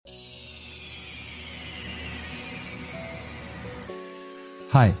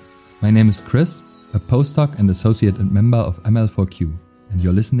Hi, my name is Chris, a postdoc and associate and member of ML4Q, and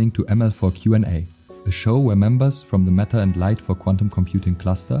you're listening to ML4Q&A, a show where members from the Matter and Light for Quantum Computing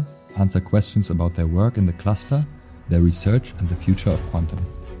cluster answer questions about their work in the cluster, their research, and the future of quantum.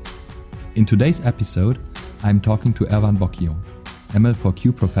 In today's episode, I'm talking to Erwann Bocquillon,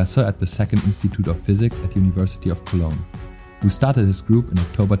 ML4Q professor at the Second Institute of Physics at University of Cologne, who started his group in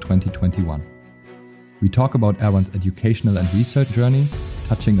October 2021. We talk about Erwann's educational and research journey,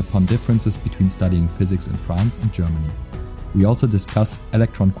 touching upon differences between studying physics in France and Germany. We also discuss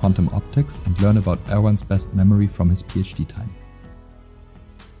electron quantum optics and learn about Erwann's best memory from his PhD time.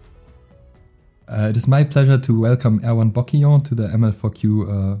 It is my pleasure to welcome Erwann Bocquillon to the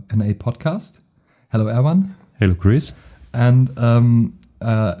ML4Q NA podcast. Hello, Erwann. Hello, Chris. And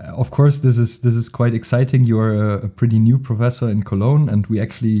of course, this is quite exciting. You're a pretty new professor in Cologne, and we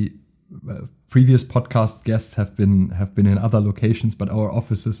actually previous podcast guests have been in other locations, but our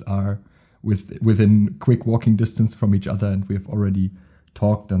offices are within quick walking distance from each other, and we have already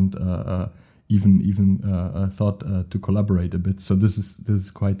talked and even thought to collaborate a bit. So this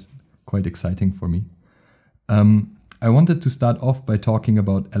is quite exciting for me. I wanted to start off by talking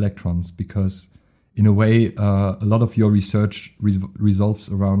about electrons because, in a way, a lot of your research revolves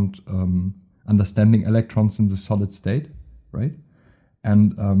around understanding electrons in the solid state, right?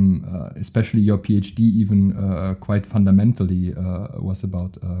 And especially your PhD even quite fundamentally was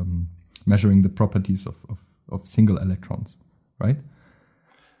about measuring the properties of single electrons, right?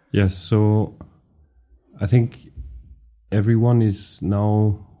 Yes, so I think everyone is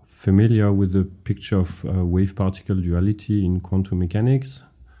now familiar with the picture of wave-particle duality in quantum mechanics.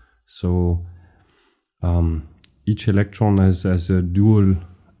 So each electron has a dual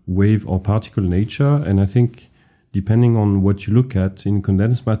wave or particle nature, and I think depending on what you look at in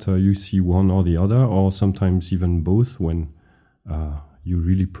condensed matter, you see one or the other, or sometimes even both when you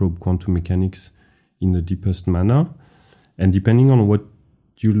really probe quantum mechanics in the deepest manner. And depending on what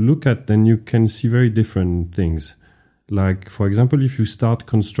you look at, then you can see very different things. Like, for example, if you start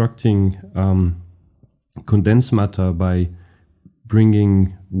constructing condensed matter by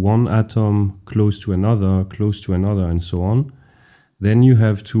bringing one atom close to another, and so on, then you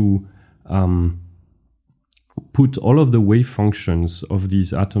have to put all of the wave functions of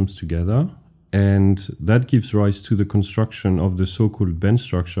these atoms together, and that gives rise to the construction of the so-called band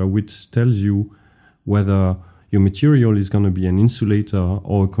structure, which tells you whether your material is going to be an insulator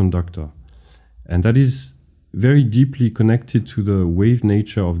or a conductor. And that is very deeply connected to the wave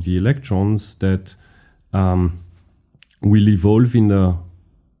nature of the electrons that will evolve in the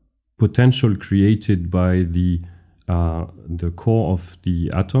potential created by the core of the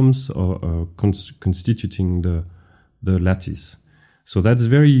atoms constituting the lattice. So that's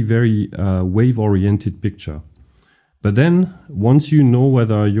very, very wave-oriented picture. But then, once you know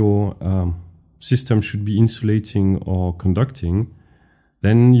whether your system should be insulating or conducting,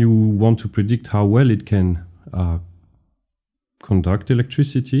 then you want to predict how well it can conduct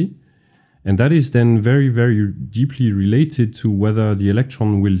electricity. And that is then very, very deeply related to whether the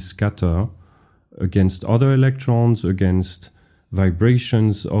electron will scatter against other electrons, against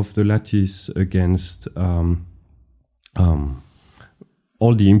vibrations of the lattice, against all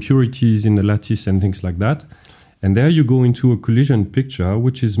the impurities in the lattice and things like that. And there you go into a collision picture,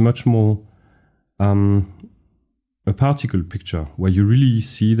 which is much more a particle picture, where you really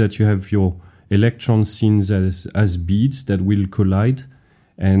see that you have your electrons seen as beads that will collide,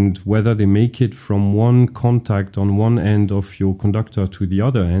 and whether they make it from one contact on one end of your conductor to the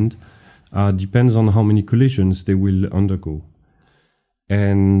other end depends on how many collisions they will undergo.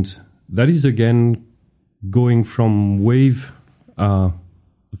 And that is again going from the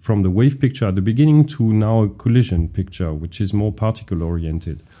wave picture at the beginning to now a collision picture, which is more particle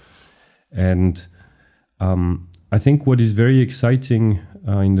oriented. And I think what is very exciting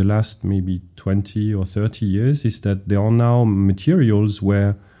in the last maybe 20 or 30 years is that there are now materials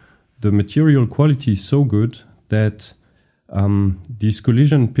where the material quality is so good that this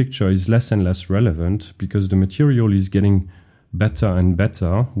collision picture is less and less relevant, because the material is getting better and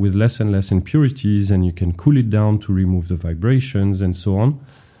better with less and less impurities, and you can cool it down to remove the vibrations and so on,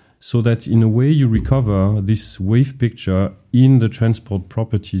 so that in a way you recover this wave picture in the transport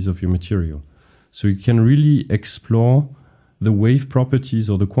properties of your material. So you can really explore the wave properties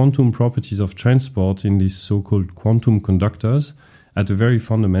or the quantum properties of transport in these so-called quantum conductors at a very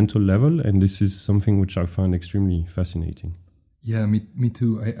fundamental level, and this is something which I find extremely fascinating. Yeah, me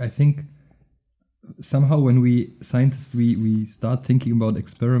too. I think somehow when we scientists we start thinking about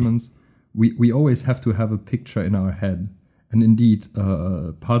experiments, we always have to have a picture in our head, And indeed,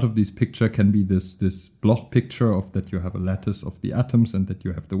 part of this picture can be this Bloch picture of that you have a lattice of the atoms and that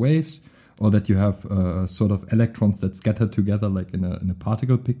you have the waves, or that you have sort of electrons that scatter together like in a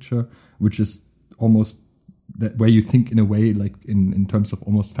particle picture, which is almost that where you think in a way like in terms of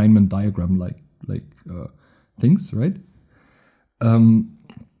almost Feynman diagram like things, right?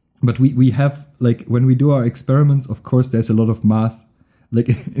 But we have, like, when we do our experiments, of course, there's a lot of math. Like,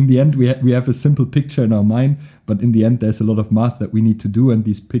 in the end, we have a simple picture in our mind, but in the end, there's a lot of math that we need to do, and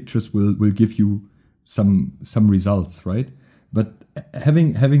these pictures will give you some results, right? But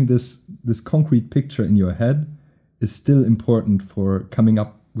having this concrete picture in your head is still important for coming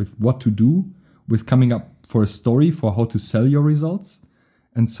up with what to do, with coming up for a story for how to sell your results,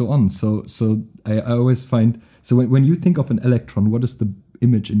 and so on. So I always find, so when you think of an electron, what is the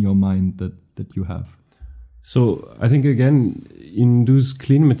image in your mind that you have? So I think, again, in those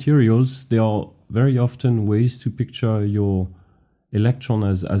clean materials, there are very often ways to picture your electron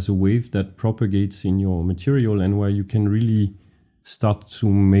as a wave that propagates in your material, and where you can really start to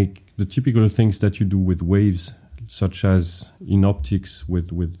make the typical things that you do with waves, such as in optics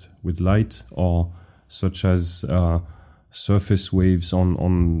with light, or such as surface waves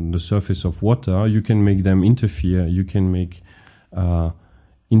on the surface of water. You can make them interfere. You can make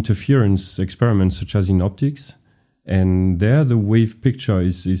interference experiments, such as in optics, and there the wave picture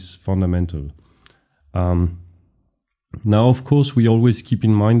is fundamental. Now, of course, we always keep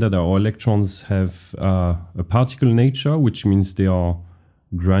in mind that our electrons have a particle nature, which means they are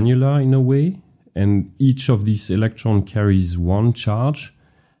granular in a way, and each of these electrons carries one charge,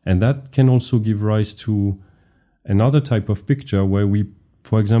 and that can also give rise to another type of picture where we,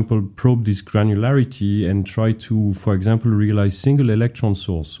 for example, probe this granularity and try to, for example, realize single electron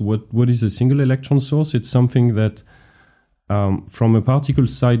source. What is a single electron source? It's something that from a particle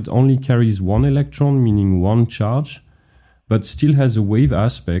side only carries one electron, meaning one charge, but still has a wave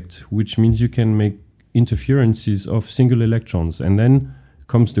aspect, which means you can make interferences of single electrons. And then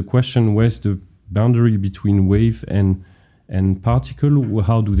comes the question, where's the boundary between wave and particle?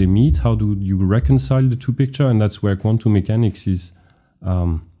 How do they meet? How do you reconcile the two pictures? And that's where quantum mechanics is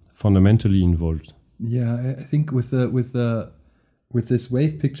fundamentally involved. Yeah, I think with this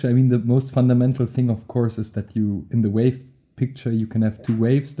wave picture, I mean, the most fundamental thing, of course, is that in the wave picture you can have two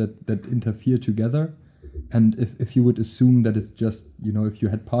waves that interfere together. And if you would assume that it's just, if you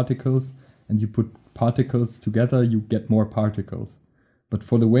had particles and you put particles together, you get more particles. But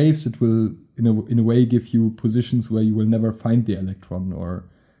for the waves, it will, in a way, give you positions where you will never find the electron, or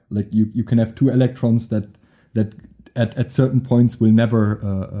like you can have two electrons that at certain points will never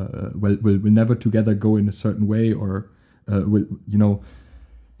will never together go in a certain way, or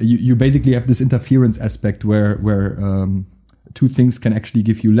you basically have this interference aspect where two things can actually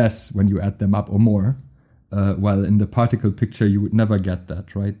give you less when you add them up or more. While in the particle picture you would never get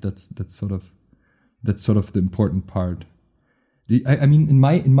that, right? That's sort of the important part. I mean, in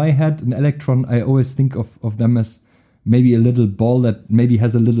my head, an electron, I always think of them as maybe a little ball that maybe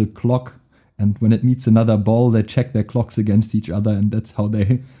has a little clock, and when it meets another ball, they check their clocks against each other, and that's how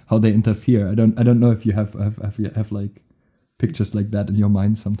they interfere. I don't know if you have like pictures like that in your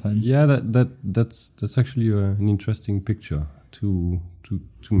mind sometimes. Yeah, that's actually an interesting picture to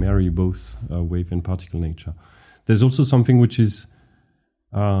marry both wave and particle nature. There's also something which is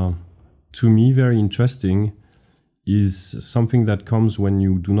to me very interesting, is something that comes when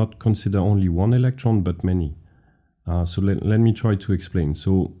you do not consider only one electron but many. So let me try to explain.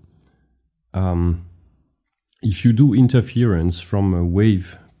 So if you do interference from a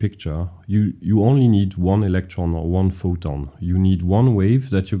wave picture, you only need one electron or one photon. You need one wave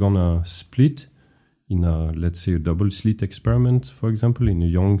that you're gonna split in a, let's say, a double slit experiment, for example, in a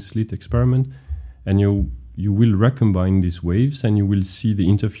Young slit experiment, and you will recombine these waves and you will see the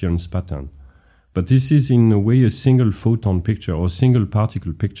interference pattern. But this is in a way a single photon picture or single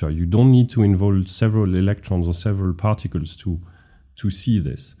particle picture. You don't need to involve several electrons or several particles to see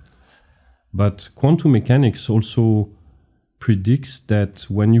this. But quantum mechanics also predicts that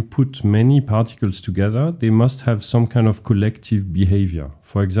when you put many particles together, they must have some kind of collective behavior.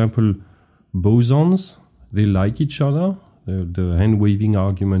 For example, bosons, they like each other. The hand-waving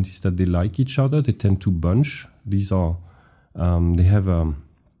argument is that they like each other. They tend to bunch. These are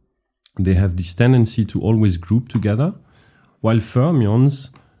they have this tendency to always group together, while fermions,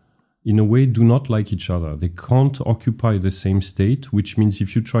 in a way, do not like each other. They can't occupy the same state, which means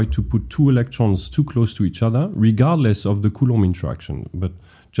if you try to put two electrons too close to each other, regardless of the Coulomb interaction, but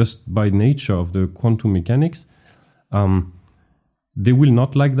just by nature of the quantum mechanics, they will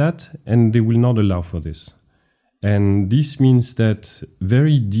not like that, and they will not allow for this. And this means that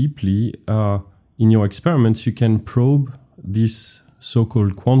very deeply in your experiments, you can probe these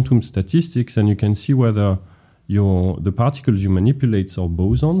so-called quantum statistics, and you can see whether the particles you manipulate are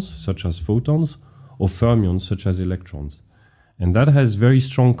bosons, such as photons, or fermions, such as electrons. And that has very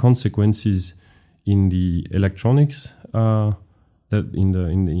strong consequences in the electronics, that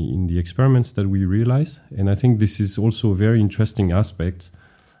in the experiments that we realize. And I think this is also a very interesting aspect.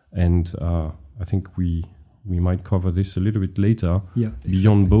 And I think we might cover this a little bit later. Yeah, exactly.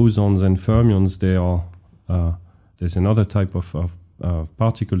 Beyond bosons and fermions, there's another type of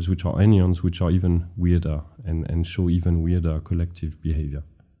particles which are anyons, which are even weirder and show even weirder collective behavior.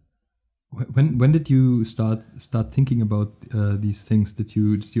 When did you start thinking about these things? Did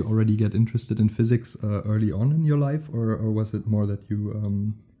you already get interested in physics early on in your life, or was it more that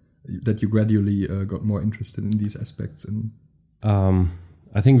you gradually got more interested in these aspects?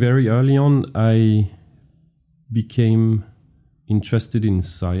 I think very early on I became interested in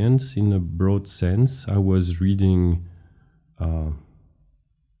science in a broad sense. I was reading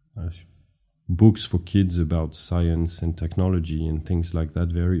books for kids about science and technology and things like that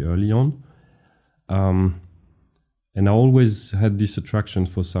very early on. And I always had this attraction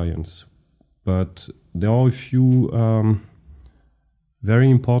for science. But there are a few very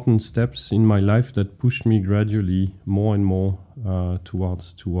important steps in my life that pushed me gradually more and more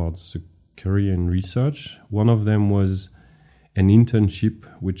towards a career in research. One of them was an internship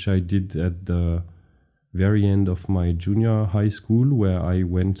which I did at the very end of my junior high school, where I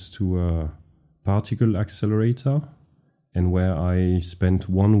went to a particle accelerator and where I spent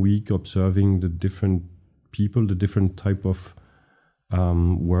 1 week observing the different people, the different type of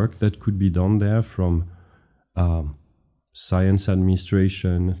work that could be done there, from science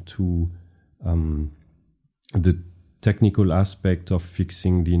administration to the technical aspect of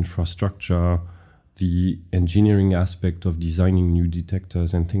fixing the infrastructure, the engineering aspect of designing new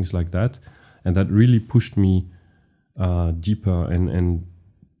detectors and things like that. And that really pushed me deeper and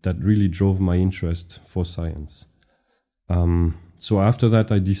that really drove my interest for science. So after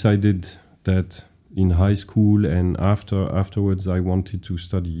that, I decided that in high school and afterwards, I wanted to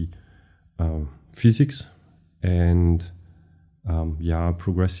study physics, and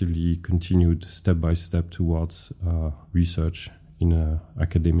progressively continued step by step towards research in an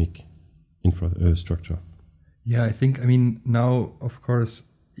academic infrastructure. Yeah, I mean, now, of course,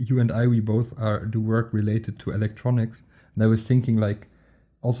 you and we both do work related to electronics. And I was thinking, like,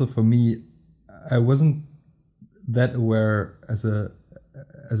 also for me, I wasn't that aware as a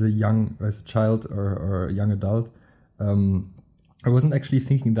child or a young adult. I wasn't actually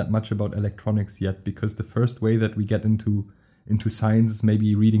thinking that much about electronics yet, because the first way that we get into science is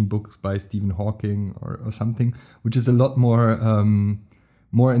maybe reading books by Stephen Hawking or something, which is a lot more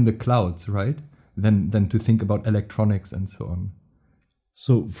in the clouds, right? Than to think about electronics and so on.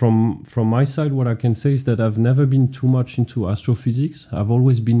 So from my side, what I can say is that I've never been too much into astrophysics. I've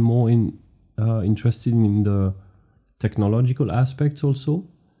always been more interested in the technological aspects also.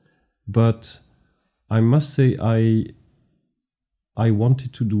 But I must say I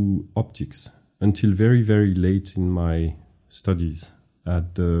wanted to do optics until very, very late in my studies.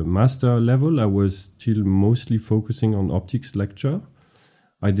 At the master level, I was still mostly focusing on optics lecture.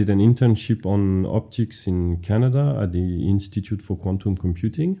 I did an internship on optics in Canada at the Institute for Quantum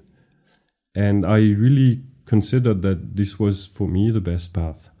Computing. And I really considered that this was, for me, the best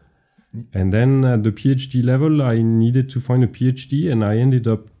path. And then at the PhD level, I needed to find a PhD, and I ended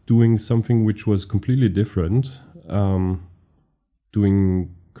up doing something which was completely different,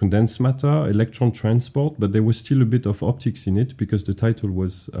 doing condensed matter, electron transport, but there was still a bit of optics in it because the title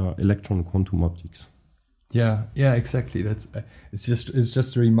was Electron Quantum Optics. Yeah, exactly. It's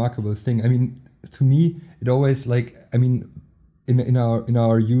just a remarkable thing. I mean, to me, it always, like, I mean, in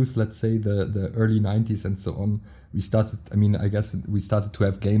our youth, let's say the early 90s and so on, we started to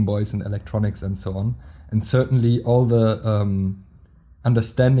have Game Boys and electronics and so on. And certainly all the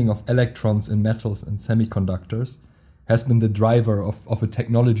understanding of electrons in metals and semiconductors has been the driver of a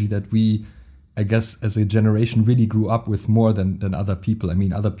technology that we, I guess, as a generation really grew up with more than other people. I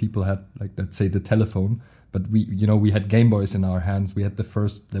mean, other people had, like, let's say, the telephone, but we had Game Boys in our hands. There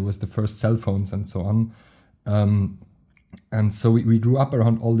was the first cell phones and so on. And so we grew up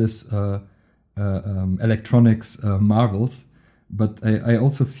around all this electronics marvels. But I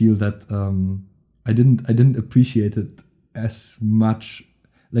also feel that I didn't appreciate it as much.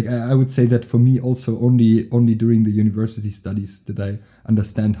 Like, I would say that for me also only during the university studies did I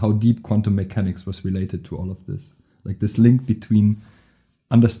understand how deep quantum mechanics was related to all of this. Like, this link between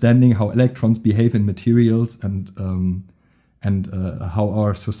understanding how electrons behave in materials and how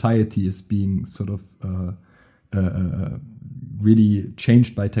our society is being sort of really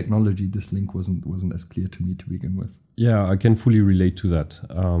changed by technology, this link wasn't as clear to me to begin with. Yeah, I can fully relate to that.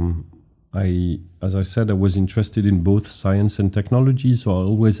 As I said, I was interested in both science and technology, so I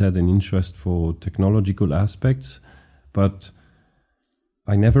always had an interest for technological aspects, but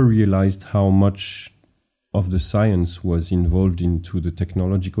I never realized how much of the science was involved into the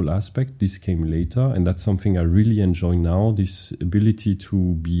technological aspect. This came later, and that's something I really enjoy now, this ability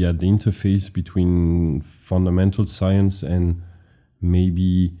to be at the interface between fundamental science and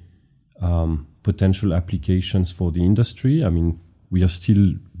maybe potential applications for the industry. I mean, we are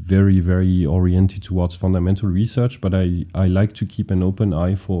still very, very oriented towards fundamental research, but I like to keep an open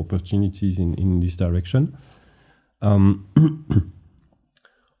eye for opportunities in this direction.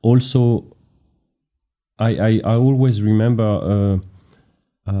 Also, I always remember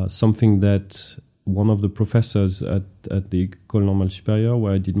something that one of the professors at the École Normale Supérieure,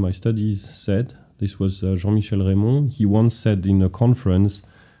 where I did my studies, said. This was Jean-Michel Raymond. He once said in a conference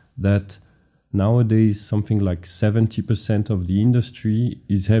that nowadays something like 70% of the industry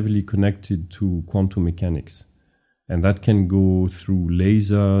is heavily connected to quantum mechanics. And that can go through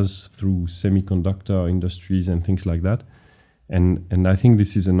lasers, through semiconductor industries and things like that. And I think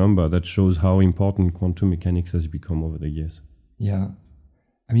this is a number that shows how important quantum mechanics has become over the years. Yeah.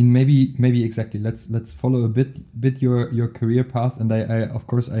 I mean, maybe exactly. Let's follow a bit your career path. And I of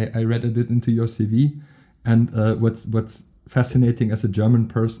course I read a bit into your CV. And what's fascinating as a German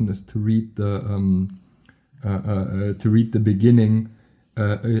person is to read the beginning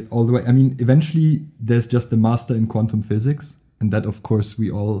all the way. I mean, eventually there's just a master in quantum physics, and that of course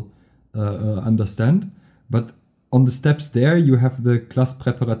we all understand. But on the steps there, you have the classe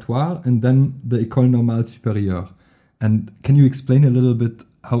préparatoire and then the École Normale Supérieure. And can you explain a little bit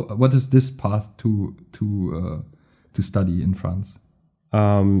what is this path to study in France?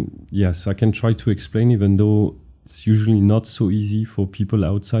 Yes, I can try to explain, even though it's usually not so easy for people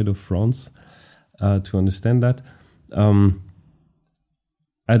outside of France to understand that.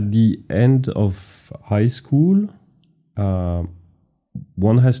 At the end of high school,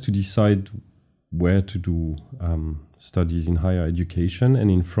 one has to decide where to do studies in higher education. And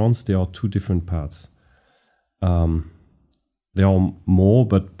in France, there are two different paths. There are more,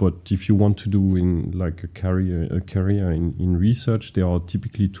 but if you want to do in like a career in research, there are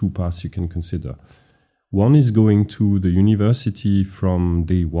typically two paths you can consider. One is going to the university from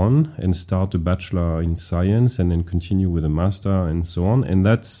day one and start a bachelor in science and then continue with a master and so on. And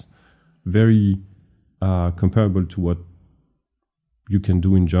that's very comparable to what you can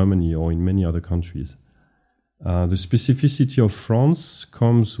do in Germany or in many other countries. The specificity of France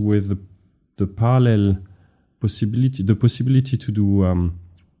comes with the possibility to do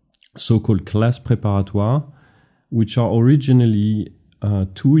so-called classes préparatoires, which are originally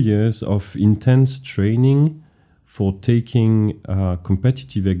 2 years of intense training for taking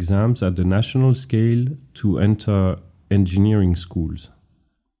competitive exams at the national scale to enter engineering schools.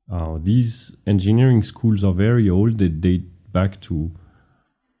 These engineering schools are very old. They date back to,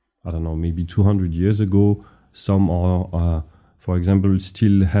 I don't know, maybe 200 years ago. Some are, for example,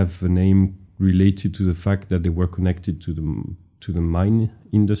 still have a name related to the fact that they were connected to the mine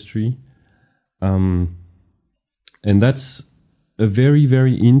industry. And that's a very,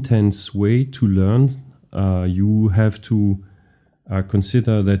 very intense way to learn. You have to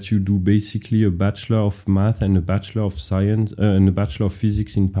consider that you do basically a Bachelor of Math and a Bachelor of Science and a Bachelor of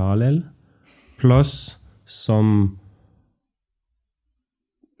Physics in parallel, plus some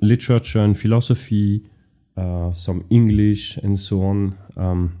literature and philosophy, some English and so on.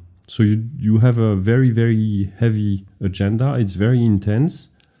 So you have a very, very heavy agenda. It's very intense.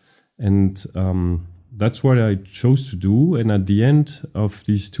 And that's what I chose to do. And at the end of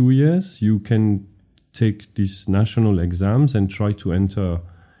these 2 years, you can take these national exams and try to enter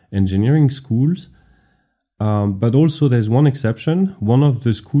engineering schools. But also there's one exception. One of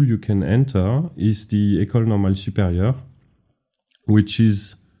the schools you can enter is the École Normale Supérieure, which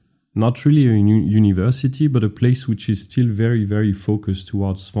is not really a university, but a place which is still very, very focused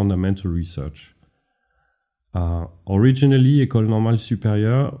towards fundamental research. Originally, École Normale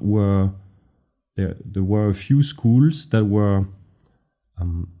Supérieure there were a few schools that were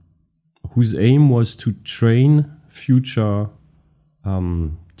whose aim was to train future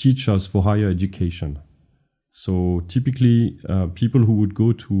teachers for higher education. So typically, people who would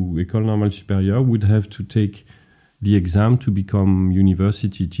go to École Normale Supérieure would have to take the exam to become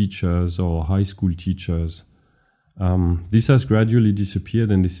university teachers or high school teachers. This has gradually disappeared,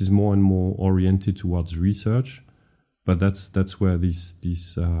 and this is more and more oriented towards research. But that's where this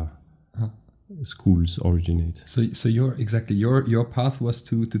schools originate. So your path was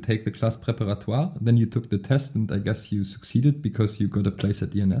to take the class préparatoire. Then you took the test, and I guess you succeeded because you got a place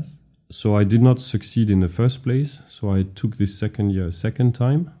at ENS. So I did not succeed in the first place. So I took this second year a second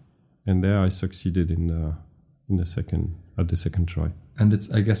time, and there I succeeded in the second try. And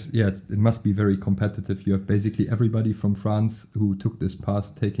it's, I guess, it must be very competitive. You have basically everybody from France who took this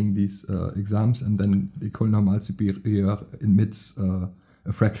path taking these exams, and then the École Normale Supérieure admits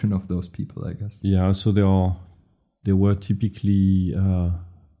a fraction of those people, I guess. Yeah, so there were typically,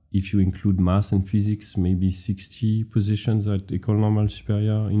 if you include math and physics, maybe 60 positions at École Normale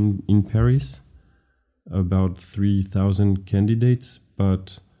Supérieure in Paris, about 3,000 candidates.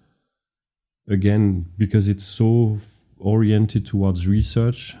 But again, because it's so oriented towards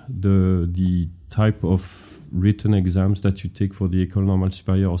research, the type of written exams that you take for the École Normale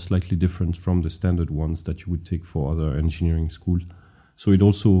Supérieure are slightly different from the standard ones that you would take for other engineering schools. So it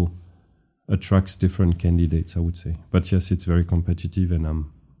also attracts different candidates, I would say. But yes, it's very competitive, and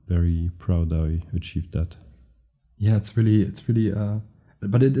I'm very proud I achieved that. Yeah, it's really,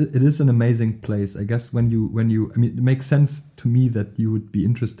 but it is an amazing place. I guess when you, I mean, it makes sense to me that you would be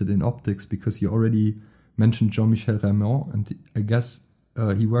interested in optics because you already mentioned Jean-Michel Raymond, and I guess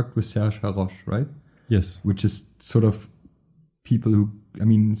he worked with Serge Haroche, right? Yes. Which is sort of people who, I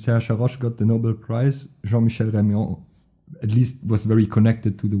mean, Serge Haroche got the Nobel Prize. Jean-Michel Raymond at least was very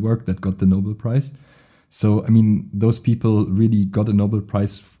connected to the work that got the Nobel Prize. So, I mean, those people really got a Nobel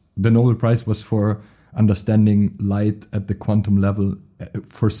Prize. The Nobel Prize was for understanding light at the quantum level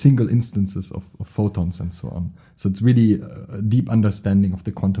for single instances of photons and so on. So it's really a deep understanding of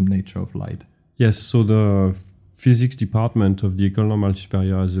the quantum nature of light. Yes, so the physics department of the École Normale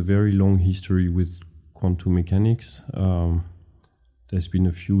Supérieure has a very long history with quantum mechanics. There's been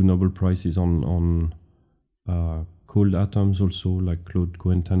a few Nobel Prizes on cold atoms also, like Claude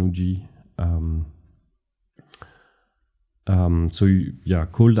Cohen-Tanouji.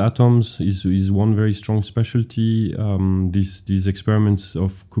 Cold atoms is one very strong specialty. These experiments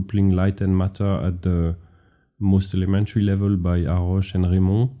of coupling light and matter at the most elementary level by Haroche and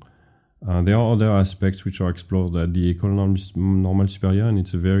Raymond. There are other aspects which are explored at the École Normale Supérieure, and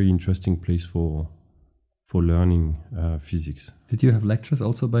it's a very interesting place for learning physics. Did you have lectures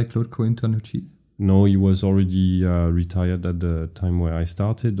also by Claude Cohen-Tanouji? No, he was already retired at the time where I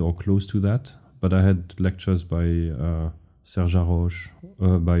started, or close to that. But I had lectures by Serge Haroche,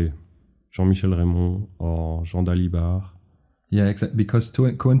 by Jean-Michel Raymond, or Jean Dalibard. Yeah, exactly. Because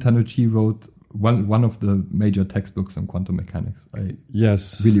Cohen-Tanouji wrote one of the major textbooks on quantum mechanics. I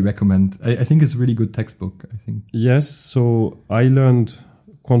really recommend. I think it's a really good textbook, I think. Yes, so I learned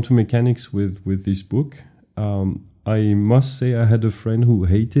quantum mechanics with this book. I must say I had a friend who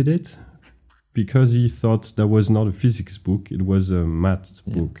hated it because he thought that was not a physics book, it was a math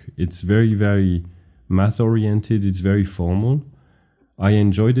book. It's very, very math-oriented, it's very formal. I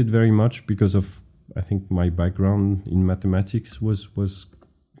enjoyed it very much because of, I think, my background in mathematics was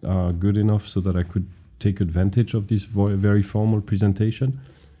good enough so that I could take advantage of this very formal presentation.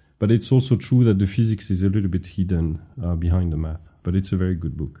 But it's also true that the physics is a little bit hidden behind the math. But it's a very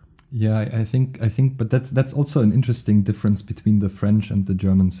good book. Yeah, I think, but that's also an interesting difference between the French and the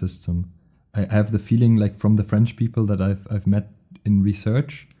German system. I have the feeling, like, from the French people that I've met in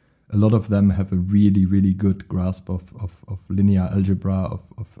research, a lot of them have a really, really good grasp of linear algebra,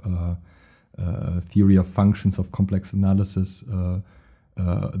 of theory of functions, of complex analysis.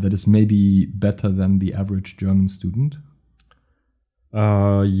 That is maybe better than the average German student.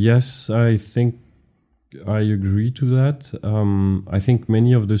 Yes, I think I agree to that. I think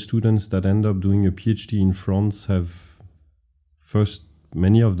many of the students that end up doing a PhD in France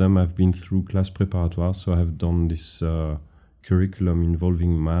many of them have been through class préparatoire, so have done this curriculum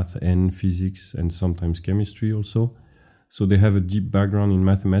involving math and physics and sometimes chemistry also. So they have a deep background in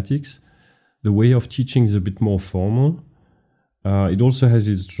mathematics. The way of teaching is a bit more formal. It also has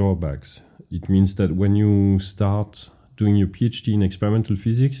its drawbacks. It means that when you start doing your PhD in experimental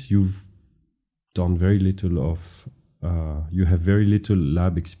physics, you've done very little you have very little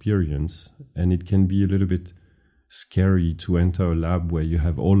lab experience, and it can be a little bit scary to enter a lab where you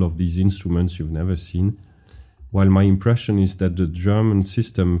have all of these instruments you've never seen. While my impression is that the German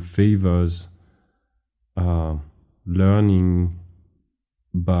system favors learning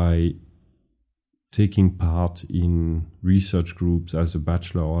by taking part in research groups as a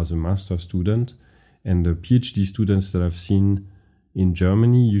bachelor or as a master student. And the PhD students that I've seen in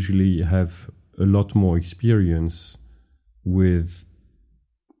Germany usually have a lot more experience with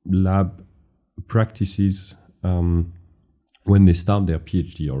lab practices when they start their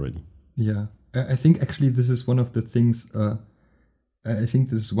PhD already. Yeah, I think actually this is one of the things I think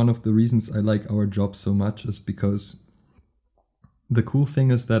this is one of the reasons I like our job so much, is because the cool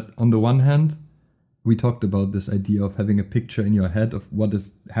thing is that on the one hand, we talked about this idea of having a picture in your head of what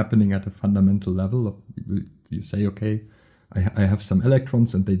is happening at a fundamental level. Of, you say, okay, I have some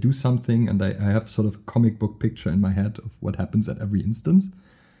electrons and they do something, and I have sort of a comic book picture in my head of what happens at every instance.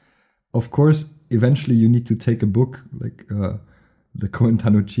 Of course, eventually you need to take a book like the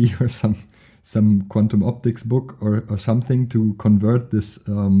Cohen-Tanouchi or some quantum optics book or something to convert this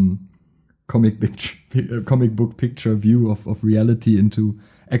comic book picture view of reality into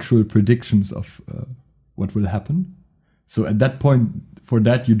actual predictions of what will happen. So at that point, for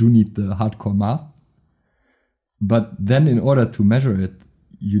that, you do need the hardcore math. But then in order to measure it,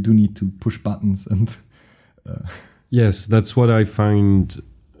 you do need to push buttons and... Yes, that's what I find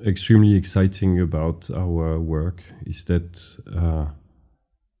extremely exciting about our work, is that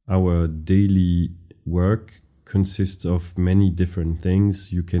our daily work consists of many different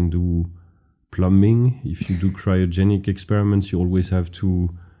things. You can do plumbing. If you do cryogenic experiments, you always have to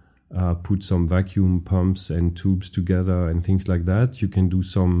put some vacuum pumps and tubes together and things like that. You can do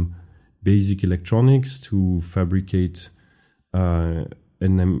some basic electronics to fabricate an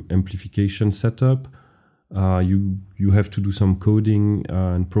amplification setup. You have to do some coding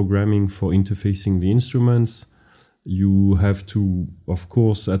and programming for interfacing the instruments. You have to, of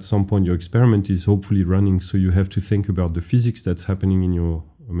course, at some point your experiment is hopefully running, so you have to think about the physics that's happening in your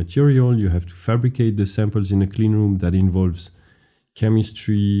material. You have to fabricate the samples in a clean room. That involves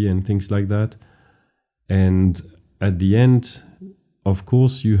chemistry and things like that. And at the end, of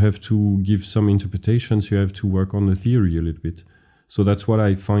course, you have to give some interpretations. You have to work on the theory a little bit. So that's what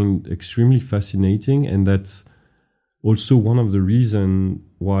I find extremely fascinating. And that's also one of the reasons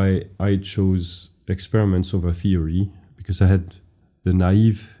why I chose experiments over theory, because I had the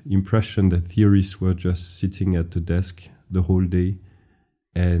naive impression that theorists were just sitting at the desk the whole day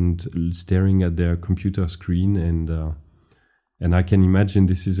and staring at their computer screen. And I can imagine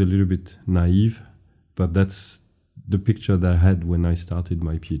this is a little bit naive, but that's the picture that I had when I started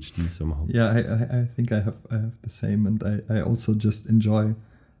my PhD somehow. Yeah, I think I have the same, and I also just enjoy,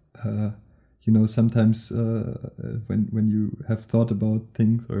 sometimes when you have thought about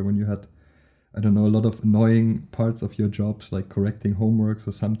things, or when you had, I don't know, a lot of annoying parts of your jobs, like correcting homeworks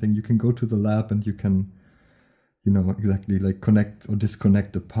or something, you can go to the lab and you can, exactly like connect or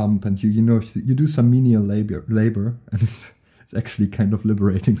disconnect the pump, and you do some menial labor, and it's actually kind of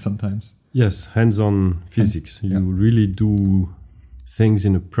liberating sometimes. Yes, hands-on physics. You really do things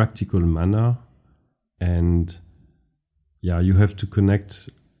in a practical manner, and you have to connect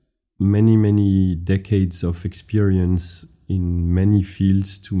many decades of experience in many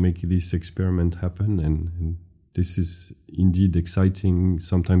fields to make this experiment happen, and this is indeed exciting,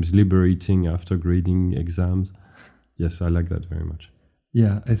 sometimes liberating after grading exams. Yes, I like that very much.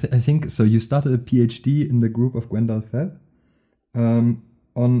 Yeah, I think so. You started a PhD in the group of Gwendal Feb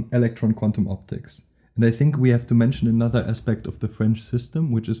on electron quantum optics. And I think we have to mention another aspect of the French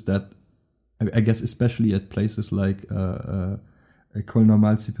system, which is that, I guess especially at places like École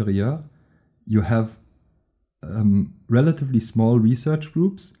Normale Supérieure, you have relatively small research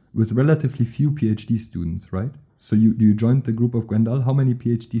groups with relatively few PhD students, right? So you joined the group of Gwendal. How many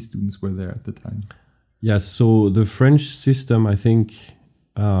PhD students were there at the time? Yes, so the French system, I think,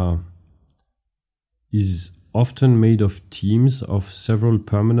 is often made of teams of several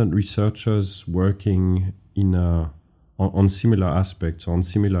permanent researchers working on similar aspects, on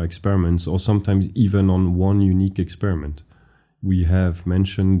similar experiments, or sometimes even on one unique experiment. We have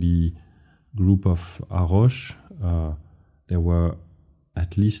mentioned the group of Arroche. There were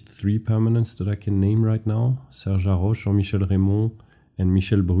at least 3 permanents that I can name right now: Serge Arroche, Jean-Michel Raymond, and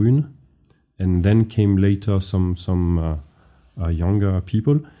Michel Brune. And then came later some younger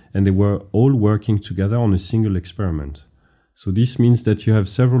people, and they were all working together on a single experiment. So this means that you have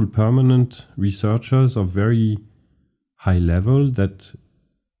several permanent researchers of very high level that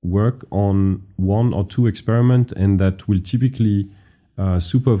work on 1 or 2 experiments, and that will typically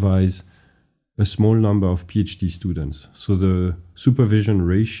supervise a small number of PhD students. So the supervision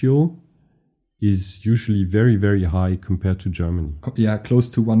ratio is usually very, very high compared to Germany. Yeah,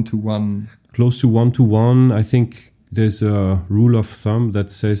 close to 1-to-1. Close to 1-to-1. I think there's a rule of thumb that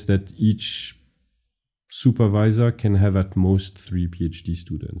says that each supervisor can have at most 3 PhD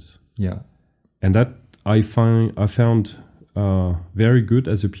students. Yeah. And that I found very good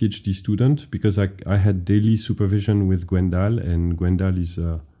as a PhD student, because I had daily supervision with Gwendal, and Gwendal is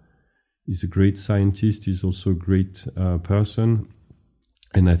a great scientist. He's also a great person.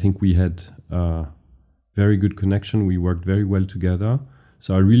 And I think we had a very good connection. We worked very well together.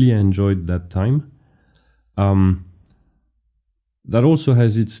 So I really enjoyed that time. that also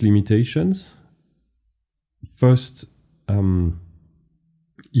has its limitations. First,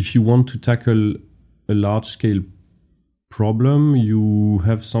 if you want to tackle a large-scale problem, you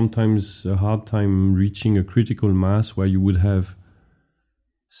have sometimes a hard time reaching a critical mass where you would have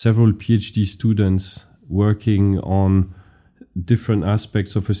several PhD students working on different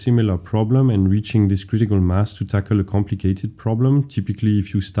aspects of a similar problem and reaching this critical mass to tackle a complicated problem. Typically,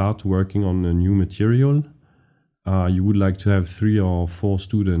 if you start working on a new material, you would like to have 3 or 4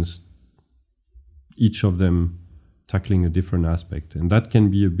 students, each of them tackling a different aspect. And that can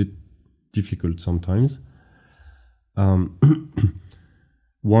be a bit difficult sometimes.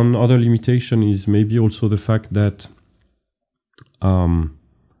 One other limitation is maybe also the fact that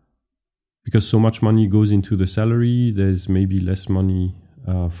because so much money goes into the salary, there's maybe less money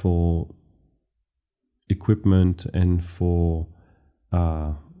for equipment and for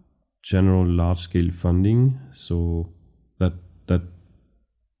general large-scale funding. So that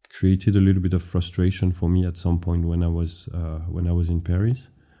created a little bit of frustration for me at some point when I was in Paris.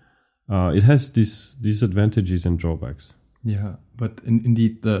 It has these disadvantages and drawbacks. Yeah, but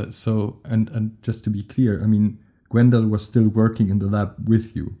indeed, and just to be clear, I mean, Gwendal was still working in the lab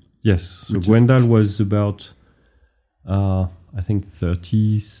with you. Yes, so Gwendal was about, I think,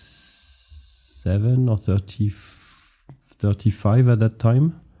 37 or 35 at that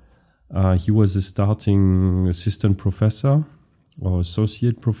time. He was a starting assistant professor or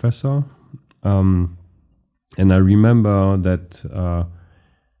associate professor. And I remember that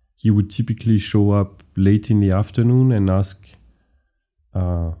he would typically show up late in the afternoon and ask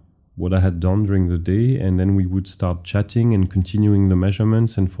what I had done during the day, and then we would start chatting and continuing the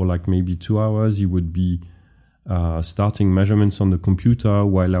measurements, and for like maybe 2 hours he would be starting measurements on the computer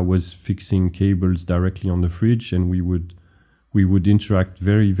while I was fixing cables directly on the fridge, and we would interact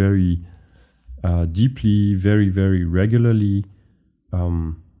very, very deeply, very, very regularly,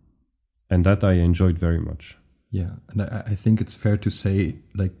 and that I enjoyed very much. Yeah, and I think it's fair to say,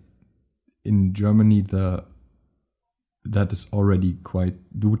 like, in Germany, that is already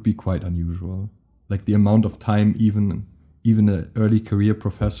would be quite unusual. Like the amount of time even early career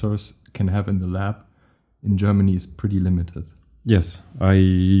professors can have in the lab in Germany is pretty limited. Yes,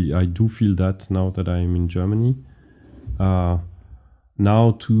 I do feel that now that I'm in Germany.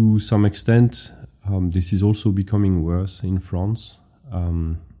 Now, to some extent, this is also becoming worse in France.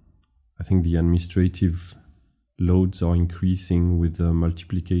 I think the administrative loads are increasing with the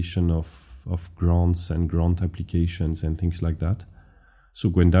multiplication of grants and grant applications and things like that.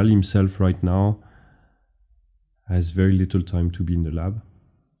 So Gwendal himself right now has very little time to be in the lab.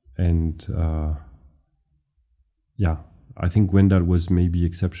 And I think Gwendal was maybe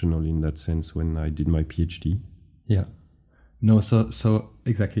exceptional in that sense when I did my PhD. Yeah. No, so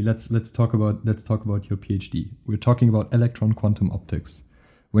exactly. Let's talk about your PhD. We're talking about electron quantum optics.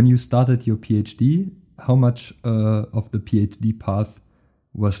 When you started your PhD, how much of the PhD path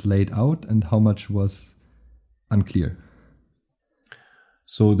was laid out and how much was unclear?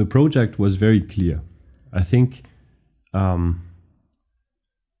 So the project was very clear. I think so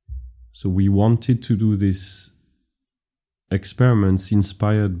we wanted to do this experiments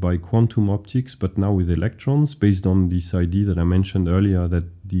inspired by quantum optics, but now with electrons, based on this idea that I mentioned earlier,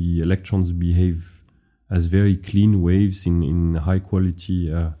 that the electrons behave as very clean waves in high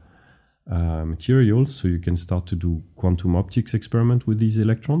quality materials. So you can start to do quantum optics experiment with these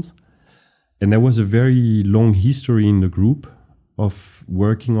electrons. And there was a very long history in the group of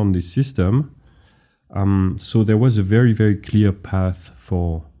working on this system. So there was a very, very clear path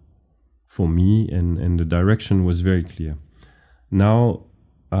for me, and the direction was very clear. Now,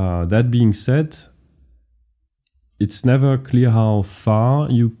 that being said, it's never clear how far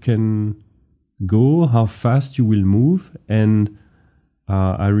you can go, how fast you will move. And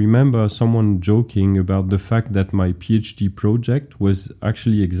I remember someone joking about the fact that my PhD project was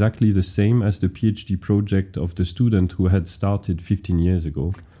actually exactly the same as the PhD project of the student who had started 15 years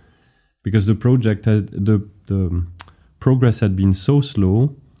ago. Because the project the progress had been so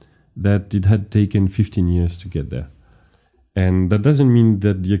slow that it had taken 15 years to get there. And that doesn't mean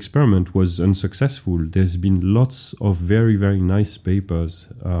that the experiment was unsuccessful. There's been lots of very, very nice papers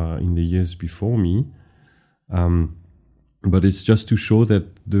in the years before me. But it's just to show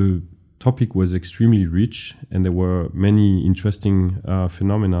that the topic was extremely rich and there were many interesting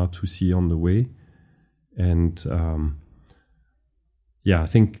phenomena to see on the way. And I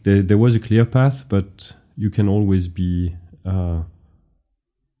think there was a clear path, but you can always be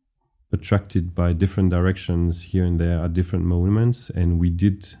attracted by different directions here and there at different moments, and we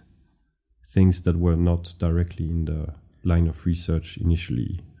did things that were not directly in the line of research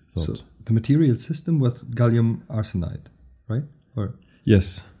initially thought. So the material system was gallium arsenide, right? Or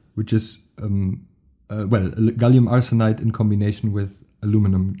Yes. which is gallium arsenide in combination with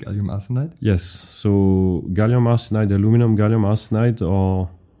aluminum gallium arsenide. Yes. So gallium arsenide, aluminum gallium arsenide are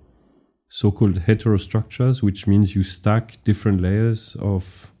so-called heterostructures, which means you stack different layers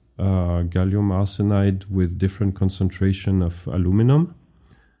of gallium arsenide with different concentration of aluminum.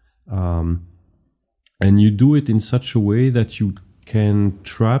 And you do it in such a way that you can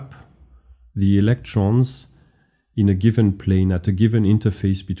trap the electrons in a given plane at a given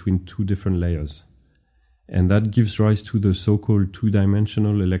interface between two different layers. And that gives rise to the so-called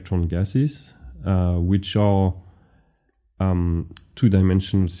two-dimensional electron gases, which are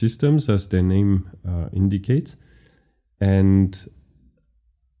two-dimensional systems, as their name indicates. And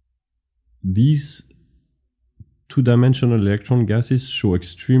these two-dimensional electron gases show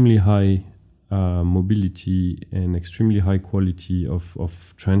extremely high mobility and extremely high quality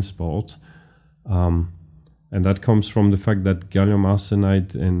of transport. And that comes from the fact that gallium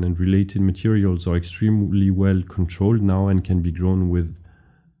arsenide and related materials are extremely well controlled now and can be grown with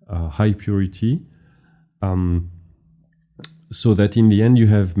high purity. So that in the end you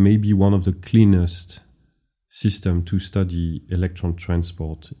have maybe one of the cleanest system to study electron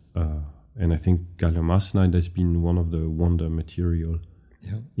transport. And I think gallium arsenide has been one of the wonder material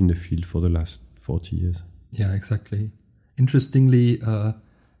in the field for the last 40 years. Yeah, exactly. Interestingly,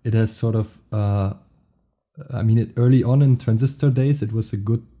 it has sort of, early on in transistor days, it was a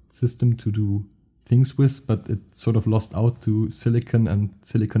good system to do things with, but it sort of lost out to silicon and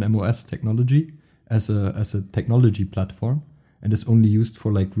silicon MOS technology as a technology platform, and is only used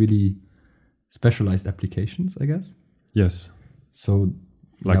for like really specialized applications, I guess. Yes. So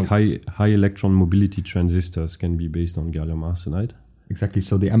like high electron mobility transistors can be based on gallium arsenide. Exactly.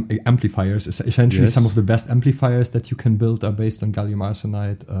 So the amplifiers, essentially some of the best amplifiers that you can build are based on gallium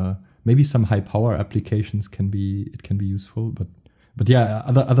arsenide. Maybe some high power applications can be useful, but yeah,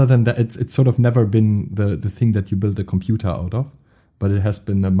 other than that, it's sort of never been the thing that you build a computer out of, but it has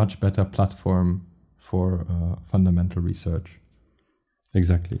been a much better platform for fundamental research.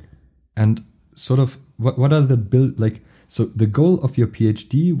 Exactly. And sort of what are the so the goal of your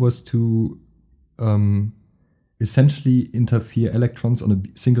PhD was to essentially interfere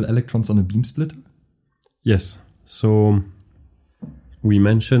single electrons on a beam splitter? Yes. So we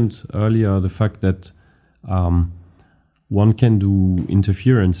mentioned earlier the fact that one can do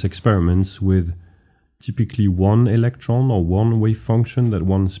interference experiments with typically one electron or one wave function that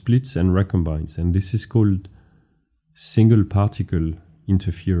one splits and recombines. And this is called single particle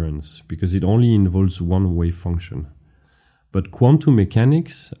interference because it only involves one wave function. But quantum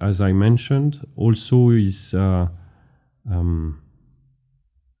mechanics, as I mentioned, also is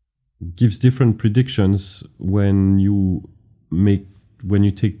gives different predictions when you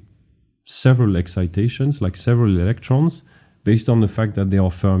take several excitations, like several electrons, based on the fact that they are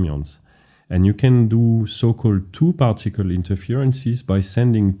fermions. And you can do so-called two-particle interferences by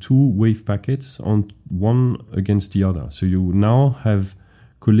sending two wave packets on one against the other. So you now have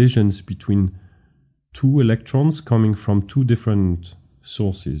collisions between two electrons coming from two different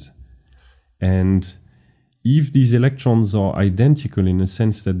sources. And if these electrons are identical in the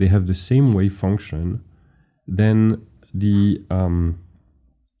sense that they have the same wave function, then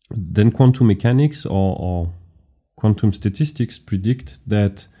then quantum mechanics or quantum statistics predict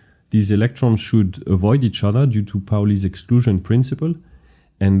that these electrons should avoid each other due to Pauli's exclusion principle,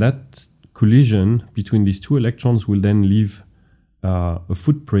 and that collision between these two electrons will then leave a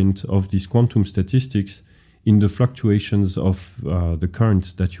footprint of these quantum statistics in the fluctuations of the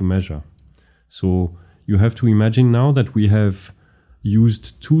current that you measure. So you have to imagine now that we have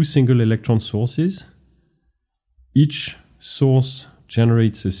used two single electron sources. Each source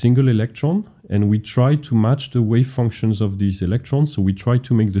generates a single electron, and we try to match the wave functions of these electrons. So we try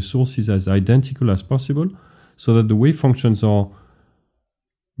to make the sources as identical as possible so that the wave functions are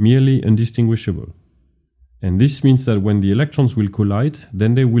merely indistinguishable. And this means that when the electrons will collide,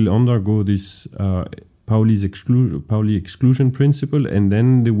 then they will undergo this Pauli exclusion principle, and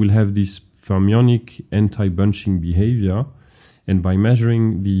then they will have this fermionic anti-bunching behavior. And by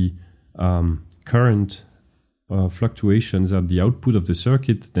measuring the current fluctuations at the output of the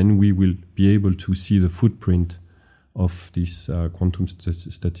circuit, then we will be able to see the footprint of these quantum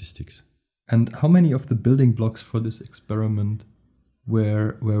statistics. And how many of the building blocks for this experiment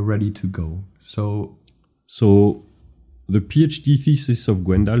were ready to go? So the PhD thesis of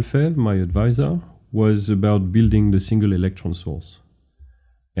Gwen Dalfev, my advisor, was about building the single electron source.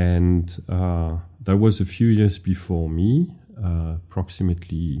 And that was a few years before me,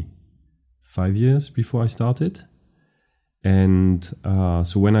 approximately 5 years before I started. And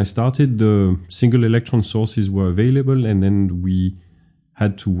so when I started, the single electron sources were available, and then we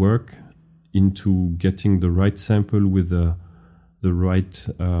had to work into getting the right sample with the right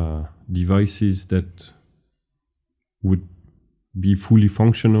devices that would be fully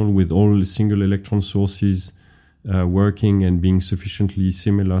functional with all single electron sources working and being sufficiently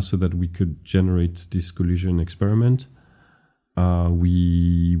similar so that we could generate this collision experiment.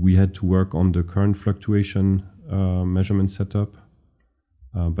 We had to work on the current fluctuation measurement setup.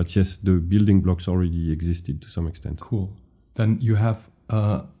 But yes, the building blocks already existed to some extent. Cool. Then you have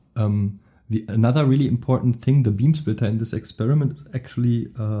another really important thing. The beam splitter in this experiment is actually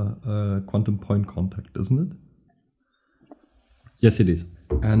a quantum point contact, isn't it? Yes, it is.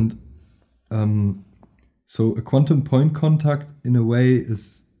 And so a quantum point contact, in a way,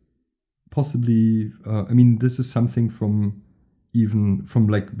 is possibly, this is something from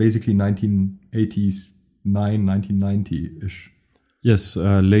like basically 1989, 1990-ish. Yes,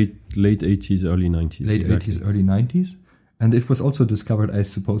 late 80s, early 90s. Late 80s, early 90s. And it was also discovered, I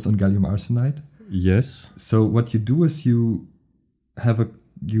suppose, on gallium arsenide. Yes. So what you do is you have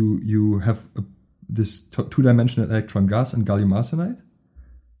this two-dimensional electron gas and gallium arsenide,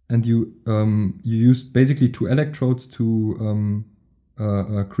 and you used basically two electrodes to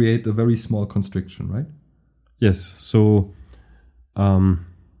create a very small constriction, right? Yes. So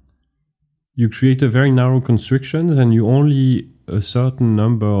you create a very narrow constrictions, and you only a certain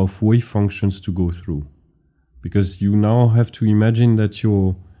number of wave functions to go through, because you now have to imagine that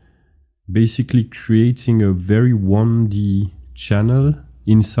you're basically creating a very 1D channel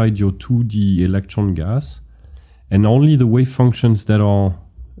inside your 2D electron gas, and only the wave functions that are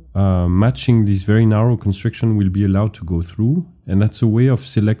matching this very narrow constriction will be allowed to go through. And that's a way of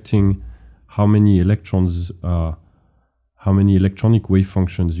selecting how many electrons, how many electronic wave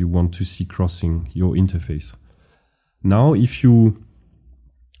functions you want to see crossing your interface. Now, if you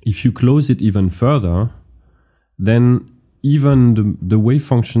close it even further, then even the wave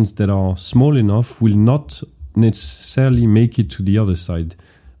functions that are small enough will not necessarily make it to the other side.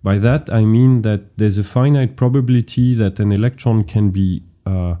 By that, I mean that there's a finite probability that an electron can be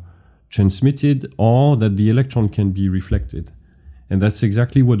transmitted, or that the electron can be reflected. And that's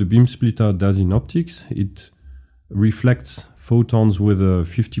exactly what the beam splitter does in optics. It reflects photons with a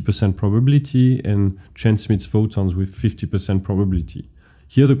 50% probability and transmits photons with 50% probability.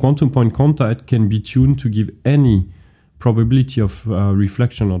 Here, the quantum point contact can be tuned to give any probability of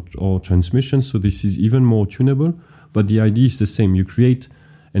reflection or transmission. So this is even more tunable, but the idea is the same. You create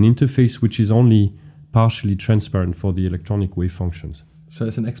an interface which is only partially transparent for the electronic wave functions. So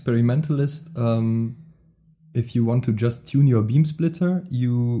as an experimentalist, if you want to just tune your beam splitter,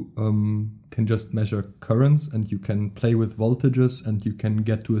 you can just measure currents, and you can play with voltages, and you can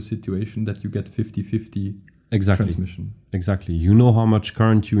get to a situation that you get 50-50 transmission. Exactly. You know how much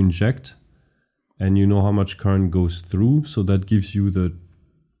current you inject, and you know how much current goes through, so that gives you the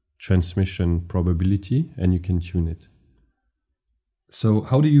transmission probability, and you can tune it. So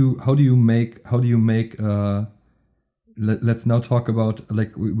how do you make let's now talk about,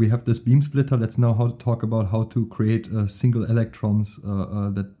 like, we have this beam splitter. Let's now talk about how to create single electrons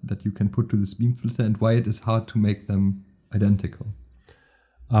that you can put to this beam splitter, and why it is hard to make them identical.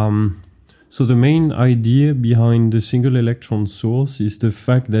 So the main idea behind the single electron source is the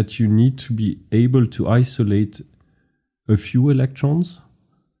fact that you need to be able to isolate a few electrons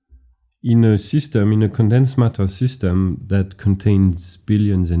in a system, in a condensed matter system that contains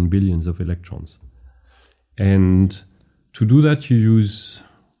billions and billions of electrons. And to do that, you use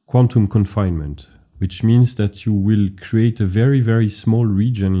quantum confinement, which means that you will create a very, very small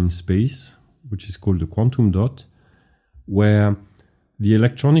region in space, which is called the quantum dot, where the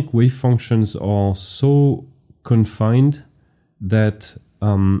electronic wave functions are so confined that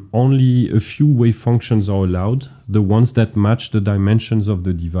only a few wave functions are allowed, the ones that match the dimensions of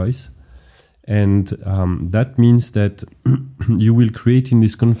the device. And that means that you will create in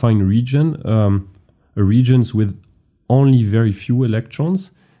this confined region regions with only very few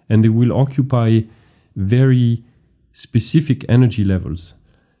electrons, and they will occupy very specific energy levels.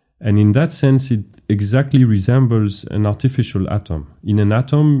 And in that sense, it exactly resembles an artificial atom. In an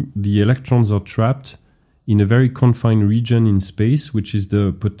atom, the electrons are trapped in a very confined region in space, which is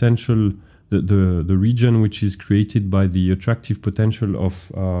the potential, the region which is created by the attractive potential of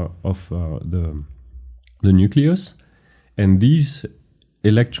the nucleus. And these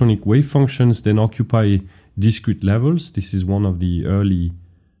electronic wave functions then occupy discrete levels. This is one of the early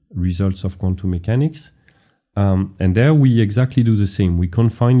results of quantum mechanics. And there we exactly do the same. We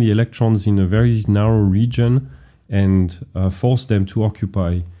confine the electrons in a very narrow region and force them to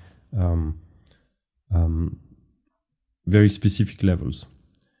occupy very specific levels.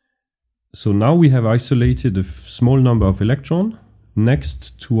 So now we have isolated a small number of electrons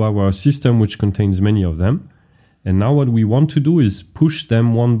next to our system, which contains many of them. And now what we want to do is push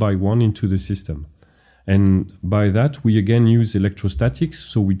them one by one into the system. And by that, we again use electrostatics.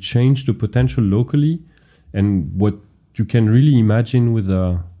 So we change the potential locally. And what you can really imagine with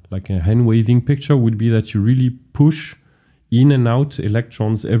a hand waving picture would be that you really push in and out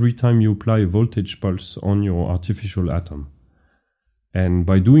electrons every time you apply a voltage pulse on your artificial atom. And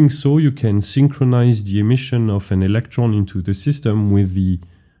by doing so, you can synchronize the emission of an electron into the system with the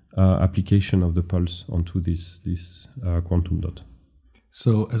application of the pulse onto this quantum dot.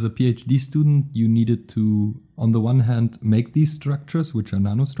 So as a PhD student, you needed to, on the one hand, make these structures, which are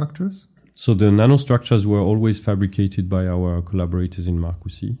nanostructures? So the nanostructures were always fabricated by our collaborators in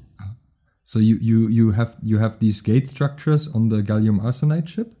Marcoussis. So you have these gate structures on the gallium arsenide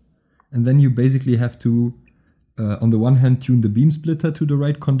chip, and then you basically have to, on the one hand, tune the beam splitter to the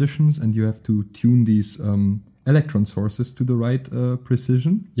right conditions, and you have to tune these electron sources to the right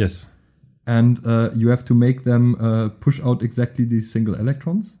precision. Yes. And you have to make them push out exactly these single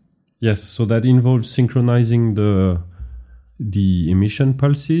electrons. Yes, so that involves synchronizing the emission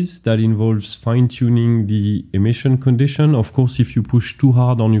pulses. That involves fine-tuning the emission condition. Of course, if you push too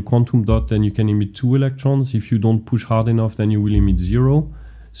hard on your quantum dot, then you can emit 2 electrons. If you don't push hard enough, then you will emit 0.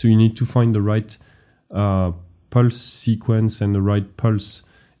 So you need to find the right pulse sequence and the right pulse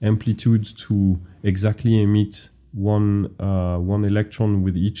amplitude to exactly emit one electron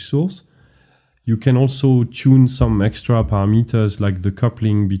with each source. You can also tune some extra parameters like the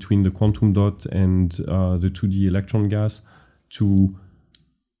coupling between the quantum dot and the 2D electron gas to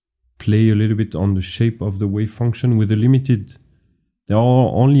play a little bit on the shape of the wave function with there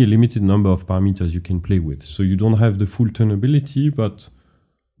are only a limited number of parameters you can play with. So you don't have the full tunability, but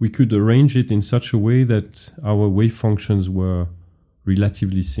we could arrange it in such a way that our wave functions were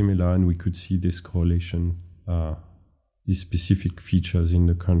relatively similar and we could see this correlation, these specific features in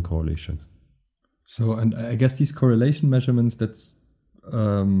the current correlation. So, and I guess these correlation measurements, that's,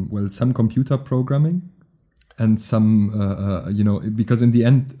 some computer programming and some, because in the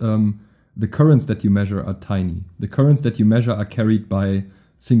end, the currents that you measure are tiny. The currents that you measure are carried by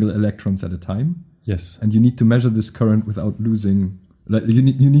single electrons at a time. Yes. And you need to measure this current without losing,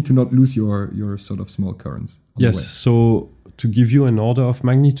 you need to not lose your sort of small currents. Yes. So to give you an order of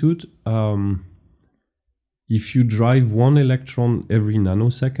magnitude, if you drive 1 electron every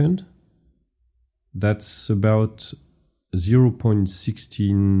nanosecond, that's about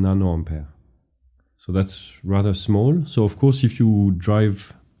 0.16 nanoampere. So that's rather small. So of course, if you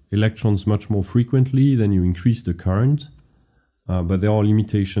drive electrons much more frequently, then you increase the current. But there are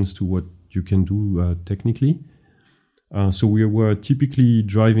limitations to what you can do technically. So we were typically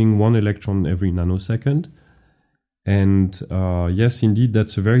driving 1 electron every nanosecond. And yes, indeed,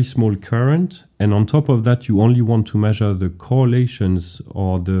 that's a very small current. And on top of that, you only want to measure the correlations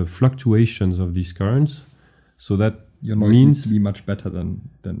or the fluctuations of these currents. So that your noise needs to be much better than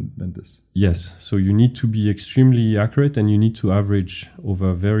this. Yes. So you need to be extremely accurate and you need to average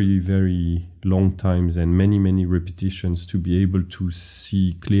over very, very long times and many, many repetitions to be able to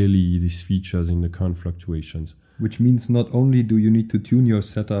see clearly these features in the current fluctuations. Which means not only do you need to tune your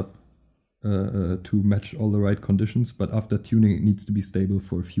setup to match all the right conditions, but after tuning it needs to be stable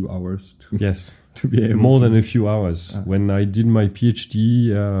for a few hours to be able more than a few hours. When I did my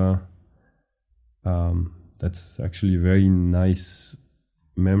PhD, that's actually a very nice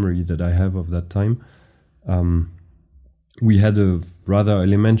memory that I have of that time. We had a rather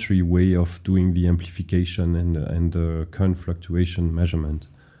elementary way of doing the amplification and the current fluctuation measurement.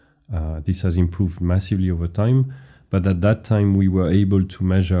 This has improved massively over time, but at that time we were able to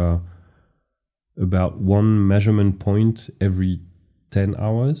measure about 1 measurement point every 10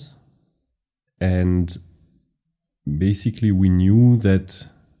 hours. And basically we knew that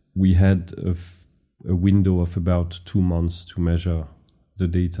we had a window of about 2 months to measure the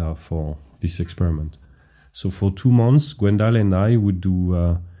data for this experiment. So for 2 months, Gwendal and I would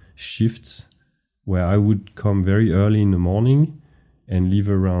do shifts where I would come very early in the morning and leave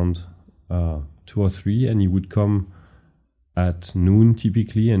around 2 or 3, and he would come at noon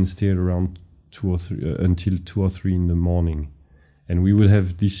typically and stay around 2 or 3 until 2 or 3 in the morning. And we will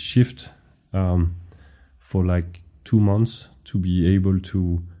have this shift for like 2 months to be able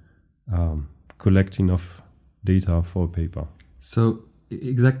to collect enough data for a paper. So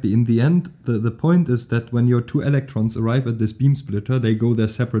exactly, in the end, the point is that when your 2 electrons arrive at this beam splitter, they go their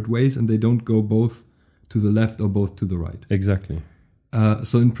separate ways and they don't go both to the left or both to the right. Exactly.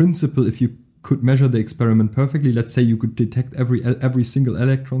 So in principle, if you could measure the experiment perfectly, let's say you could detect every single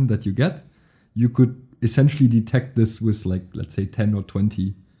electron that you get, you could essentially detect this with like, let's say 10 or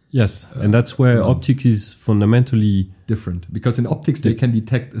 20. Yes, and that's where optics is fundamentally different, because in optics they can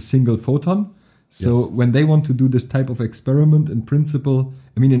detect a single photon. So when they want to do this type of experiment, in principle,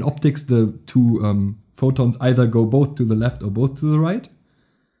 I mean, in optics, the two photons either go both to the left or both to the right.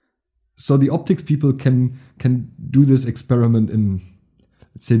 So the optics people can do this experiment in,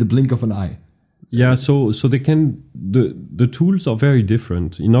 let's say, the blink of an eye. Yeah, so they can, the tools are very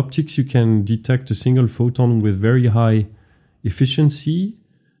different. In optics, you can detect a single photon with very high efficiency,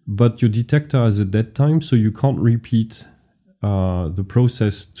 but your detector has a dead time, so you can't repeat the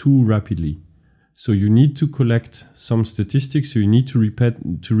process too rapidly. So you need to collect some statistics, so you need to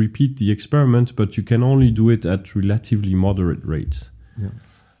repeat the experiment, but you can only do it at relatively moderate rates. Yeah.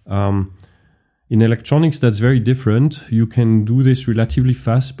 In electronics, that's very different. You can do this relatively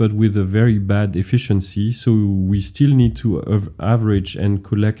fast, but with a very bad efficiency. So we still need to average and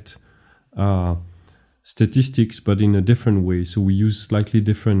collect statistics, but in a different way. So we use slightly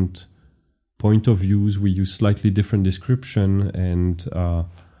different point of views. We use slightly different description, and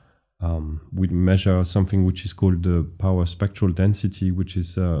we measure something which is called the power spectral density, which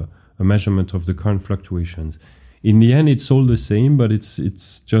is a measurement of the current fluctuations. In the end, it's all the same, but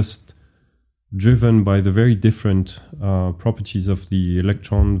it's just driven by the very different properties of the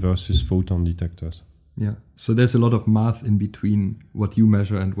electron versus photon detectors. Yeah. So there's a lot of math in between what you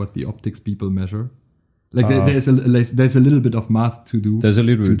measure and what the optics people measure. Like there's a little bit of math to do. There's a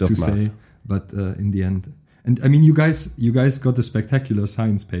little bit of math, say, but in the end, and I mean, you guys got a spectacular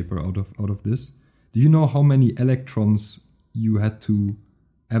science paper out of this. Do you know how many electrons you had to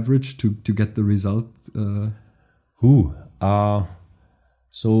average to get the result?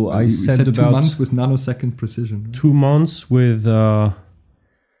 So I said about 2 months with nanosecond precision. Right? 2 months with 2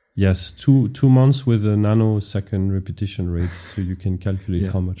 months with a nanosecond repetition rate, so you can calculate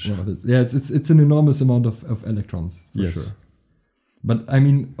how much. It's an enormous amount of electrons for sure. But I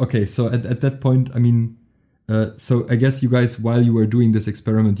mean, okay, so at that point, I mean, so I guess you guys, while you were doing this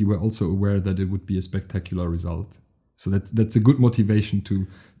experiment, you were also aware that it would be a spectacular result. So that's a good motivation to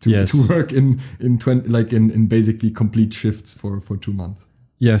work in basically complete shifts for 2 months.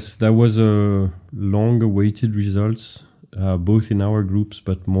 Yes, that was a long-awaited results, both in our groups,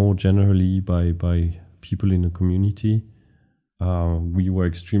 but more generally by people in the community. We were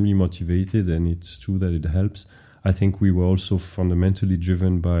extremely motivated, and it's true that it helps. I think we were also fundamentally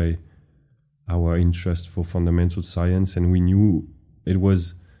driven by our interest for fundamental science, and we knew it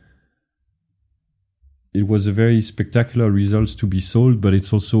was a very spectacular results to be sold, but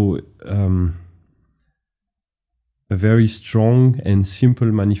it's also a very strong and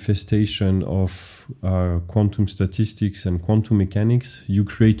simple manifestation of quantum statistics and quantum mechanics. You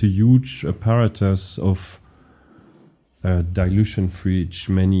create a huge apparatus of dilution fridge,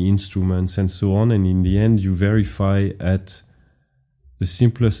 many instruments, and so on, and in the end you verify at the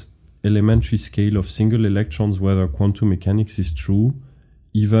simplest elementary scale of single electrons whether quantum mechanics is true,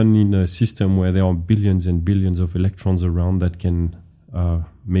 even in a system where there are billions and billions of electrons around that can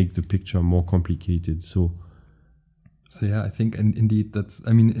make the picture more complicated. So yeah, I think, and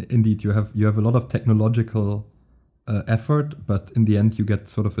indeed you have a lot of technological effort, but in the end you get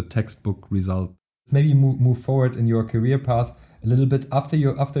sort of a textbook result. Maybe move forward in your career path a little bit after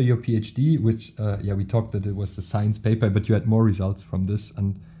your PhD, which we talked that it was a science paper, but you had more results from this,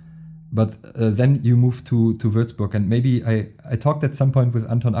 but then you moved to Würzburg, and maybe I talked at some point with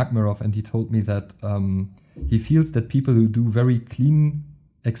Anton Akhmerov, and he told me that he feels that people who do very clean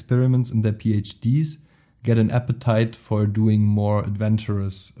experiments in their PhDs get an appetite for doing more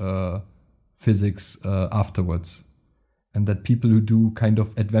adventurous physics afterwards. And that people who do kind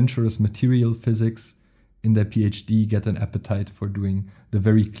of adventurous material physics in their PhD get an appetite for doing the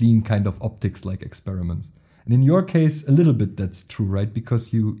very clean kind of optics-like experiments. And in your case, a little bit that's true, right?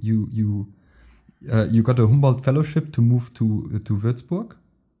 Because you got a Humboldt Fellowship to move to Würzburg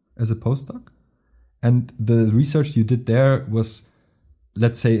as a postdoc. And the research you did there was,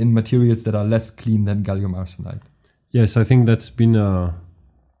 let's say, in materials that are less clean than gallium arsenide. Yes, I think that's been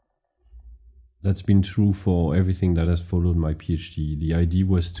true for everything that has followed my PhD. The idea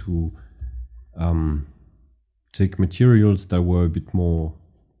was to take materials that were a bit more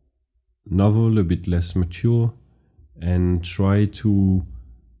novel, a bit less mature, and try to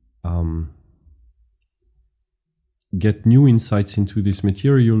get new insights into this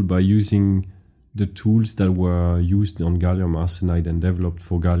material by using the tools that were used on gallium arsenide and developed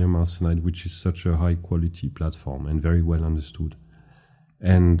for gallium arsenide, which is such a high quality platform and very well understood.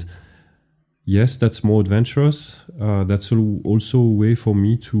 And yes, that's more adventurous. That's also a way for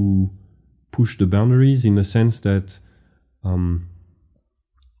me to push the boundaries in the sense that,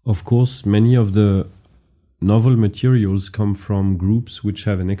 of course, many of the novel materials come from groups which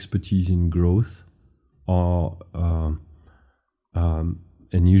have an expertise in growth, or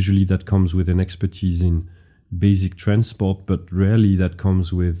and usually that comes with an expertise in basic transport, but rarely that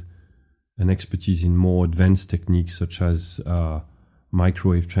comes with an expertise in more advanced techniques such as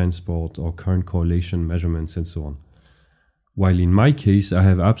microwave transport or current correlation measurements and so on. While in my case, I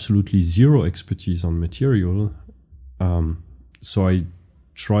have absolutely zero expertise on material, so I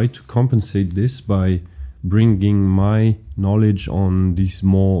try to compensate this by bringing my knowledge on these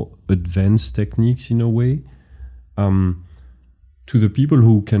more advanced techniques in a way to the people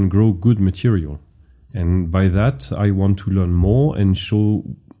who can grow good material. And by that, I want to learn more and show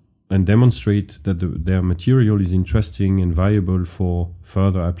and demonstrate that their material is interesting and viable for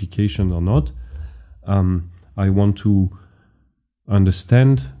further application or not. I want to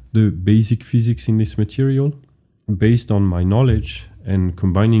understand the basic physics in this material based on my knowledge and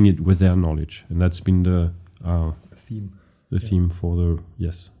combining it with their knowledge. And that's been the theme. Theme for the,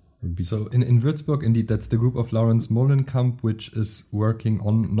 yes. So in Würzburg, indeed, that's the group of Laurens Molenkamp, which is working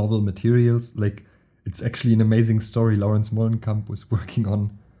on novel materials. Like, it's actually an amazing story. Laurens Molenkamp was working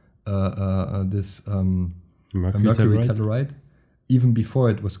on this mercury telluride even before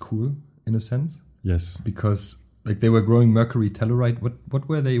it was cool, in a sense. Yes. Because like they were growing mercury telluride. What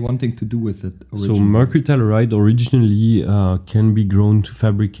were they wanting to do with it originally? So mercury telluride originally can be grown to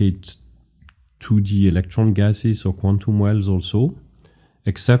fabricate 2D electron gases or quantum wells also,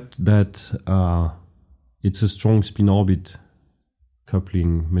 except that it's a strong spin-orbit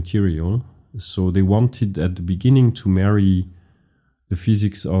coupling material. So they wanted at the beginning to marry the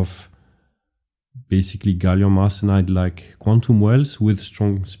physics of basically gallium arsenide like quantum wells with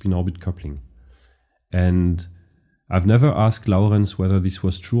strong spin-orbit coupling. And I've never asked Laurens whether this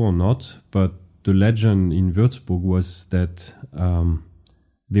was true or not, but the legend in Würzburg was that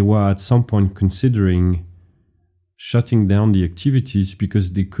they were at some point considering shutting down the activities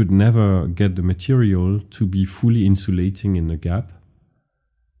because they could never get the material to be fully insulating in the gap.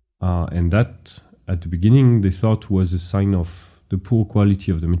 And that, at the beginning, they thought was a sign of the poor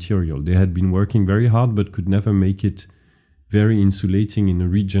quality of the material. They had been working very hard, but could never make it very insulating in a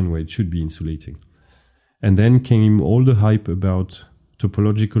region where it should be insulating. And then came all the hype about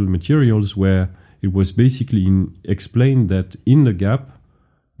topological materials, where it was basically explained that in the gap,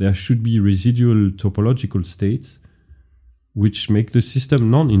 there should be residual topological states which make the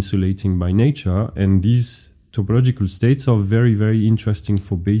system non-insulating by nature. And these topological states are very, very interesting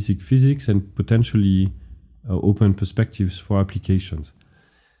for basic physics and potentially open perspectives for applications.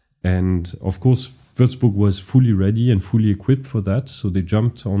 And of course, Würzburg was fully ready and fully equipped for that. So they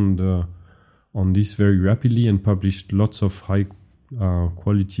jumped on this very rapidly and published lots of high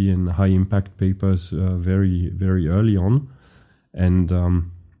quality and high impact papers very, very early on.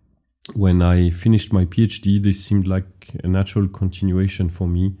 And when I finished my PhD, this seemed like a natural continuation for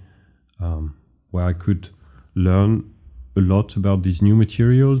me, where I could learn a lot about these new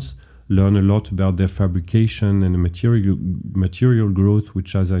materials, learn a lot about their fabrication and the material growth,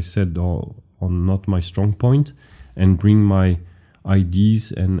 which, as I said, are not my strong point, and bring my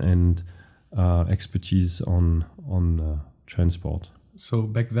ideas and expertise on transport. So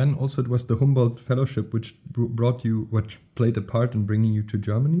back then, also it was the Humboldt Fellowship which played a part in bringing you to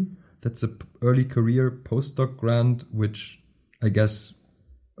Germany. That's a early career postdoc grant, which I guess,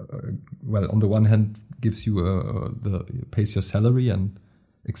 on the one hand, gives you pays your salary and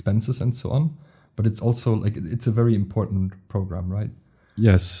expenses and so on, but it's also like it's a very important program, right?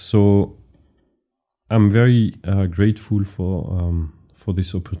 Yes. So I'm very grateful for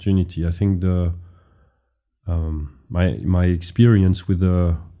this opportunity. I think my experience with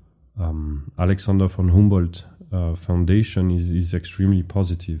the Alexander von Humboldt Foundation is extremely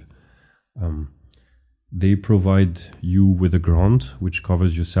positive. They provide you with a grant which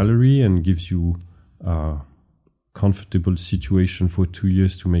covers your salary and gives you a comfortable situation for 2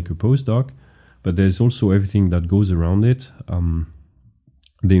 years to make a postdoc, but there's also everything that goes around it.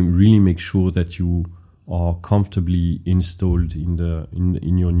 They really make sure that you are comfortably installed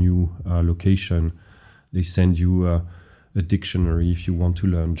in your new location. They send you a dictionary if you want to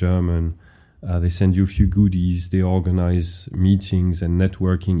learn German. They send you a few goodies. They organize meetings and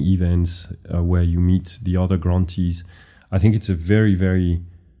networking events where you meet the other grantees. I think it's a very, very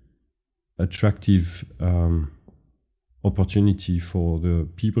attractive opportunity for the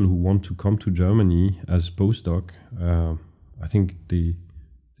people who want to come to Germany as postdoc. I think they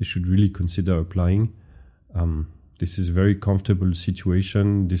should really consider applying. This is a very comfortable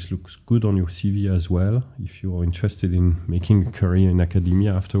situation. This looks good on your CV as well if you're interested in making a career in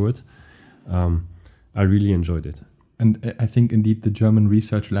academia afterwards. I really enjoyed it. And I think indeed the German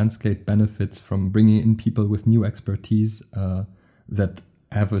research landscape benefits from bringing in people with new expertise that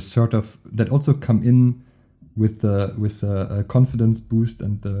have a sort of, that also come in with the confidence boost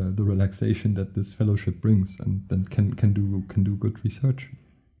and the relaxation that this fellowship brings, and then can do good research.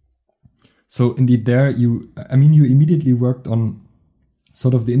 So indeed there you immediately worked on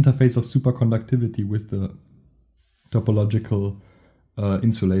sort of the interface of superconductivity with the topological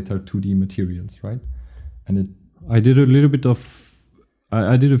insulator 2D materials, right? And I did a little bit of,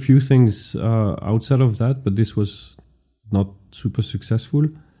 I did a few things outside of that, but this was not super successful.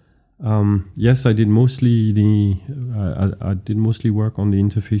 Yes, I did mostly I did mostly work on the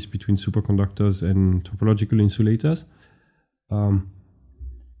interface between superconductors and topological insulators.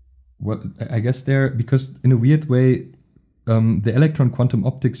 Well, I guess because in a weird way, the electron quantum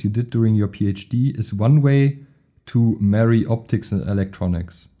optics you did during your PhD is one way to marry optics and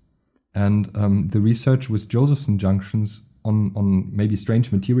electronics. And the research with Josephson junctions on maybe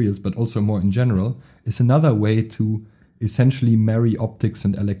strange materials, but also more in general, is another way to essentially marry optics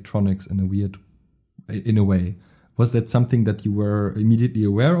and electronics in a way. Was that something that you were immediately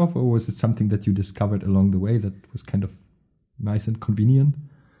aware of, or was it something that you discovered along the way that was kind of nice and convenient?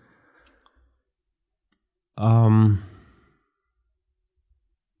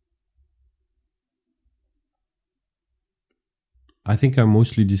 I think I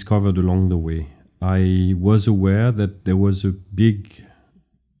mostly discovered along the way. I was aware that there was a big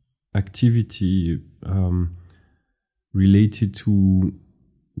activity related to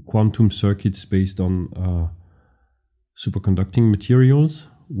quantum circuits based on superconducting materials,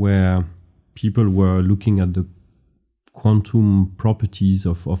 where people were looking at the quantum properties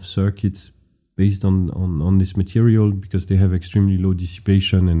of circuits based on this material, because they have extremely low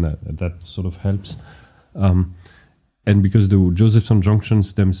dissipation, and that sort of helps. And because the Josephson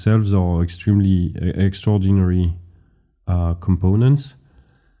junctions themselves are extremely extraordinary components.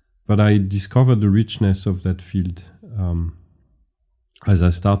 But I discovered the richness of that field as I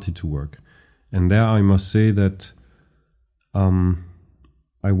started to work. And there I must say that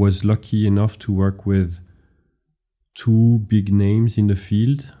I was lucky enough to work with two big names in the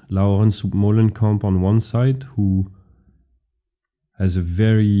field. Laurens Molenkamp on one side, who has a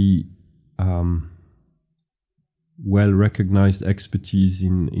very well-recognized expertise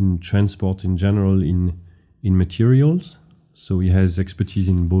in transport in general, in materials. So he has expertise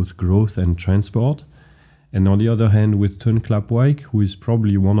in both growth and transport. And on the other hand, with Teun Klapwijk, who is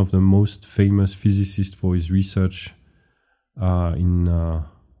probably one of the most famous physicists for his research on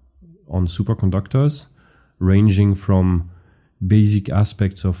superconductors, ranging from basic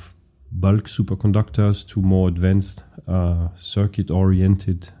aspects of bulk superconductors to more advanced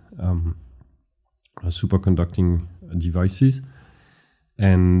circuit-oriented superconducting devices.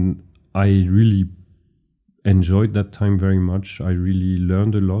 And I really enjoyed that time very much. I really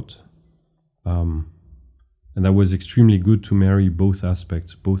learned a lot. And that was extremely good to marry both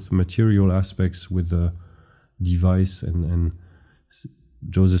aspects, both material aspects with the device and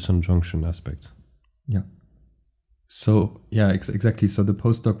Josephson junction aspects. Yeah. So yeah, exactly. So the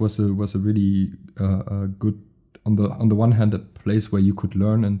postdoc was a really good, on the one hand, a place where you could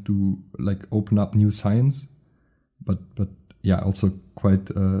learn and do, like, open up new science, but yeah, also quite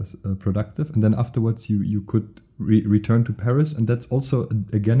productive. And then afterwards you could return to Paris, and that's also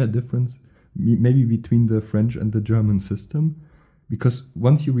again a difference maybe between the French and the German system, because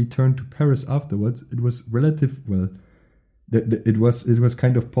once you returned to Paris afterwards, it was it was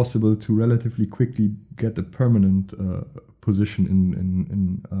kind of possible to relatively quickly get a permanent position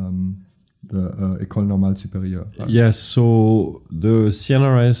in the École Normale Supérieure. Yes, so the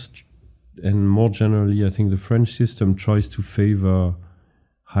CNRS and more generally, I think the French system tries to favor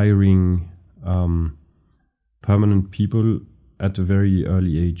hiring permanent people at a very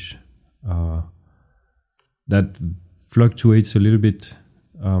early age. That fluctuates a little bit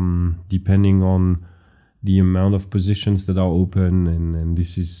depending on the amount of positions that are open, and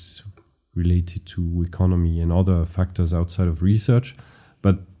this is related to economy and other factors outside of research.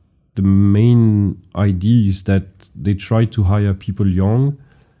 But the main idea is that they try to hire people young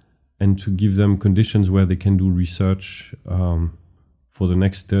and to give them conditions where they can do research for the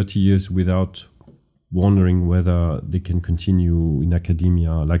next 30 years without wondering whether they can continue in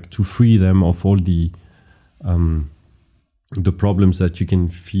academia, like to free them of all the problems that you can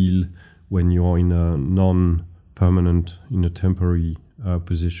feel when you're in a non-permanent, in a temporary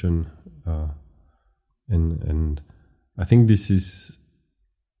position. And I think this is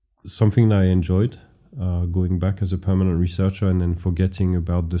something that I enjoyed, going back as a permanent researcher and then forgetting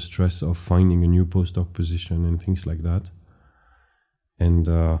about the stress of finding a new postdoc position and things like that. And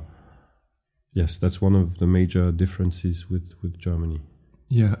Yes, that's one of the major differences with Germany.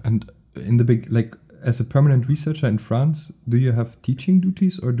 Yeah, and in the big, like, as a permanent researcher in France, do you have teaching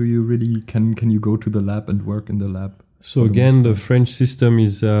duties, or do you really can you go to the lab and work in the lab? So again, the French system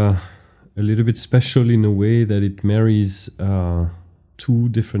is a little bit special in a way that it marries two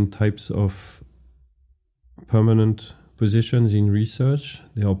different types of permanent positions in research.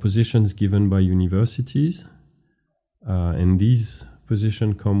 There are positions given by universities, and these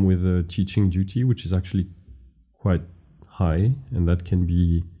positions come with a teaching duty, which is actually quite high, and that can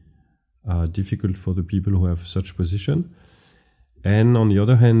be difficult for the people who have such position. And on the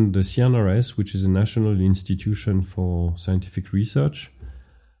other hand, the CNRS, which is a national institution for scientific research,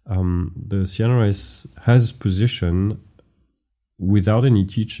 the CNRS has position without any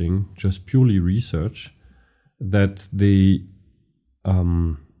teaching, just purely research, that they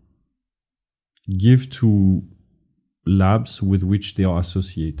give to labs with which they are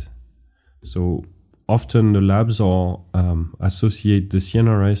associated. So often the labs are associate the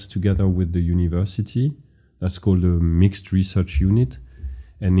CNRS together with the university. That's called a mixed research unit.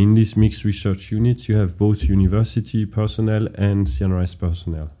 And in these mixed research units, you have both university personnel and CNRS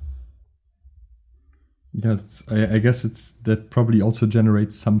personnel. Yeah, I guess that probably also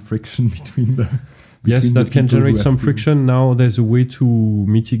generates some friction between the. Yes, that can generate some friction. Now there's a way to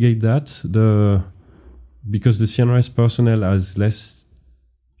mitigate that. Because the CNRS personnel has less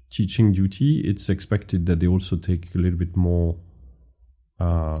teaching duty, it's expected that they also take a little bit more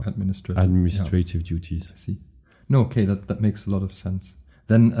administrative duties. I see. No, okay, that makes a lot of sense.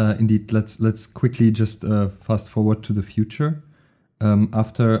 Then indeed, let's quickly just fast forward to the future.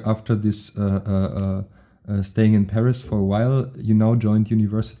 After this staying in Paris for a while, you now joined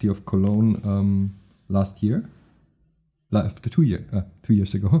University of Cologne last year. After 2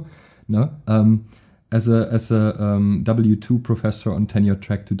 years ago, no. As a W2 professor on tenure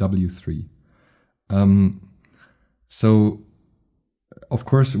track to W3. So, of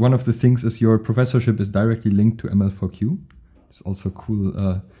course, one of the things is your professorship is directly linked to ML4Q. It's also cool.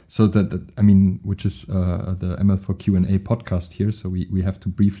 Which is the ML4Q&A podcast here. So we have to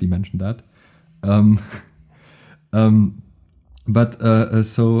briefly mention that.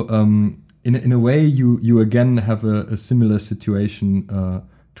 In a way, you again have a similar situation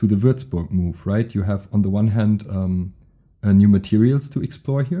to the Würzburg move, right? You have, on the one hand, new materials to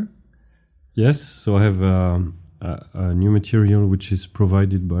explore here. Yes, so I have a new material which is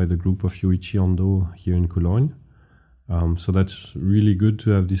provided by the group of Yoichi Ando here in Cologne. So that's really good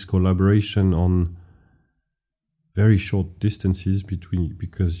to have this collaboration on very short distances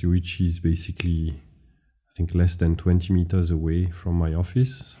because Yoichi is basically, I think, less than 20 meters away from my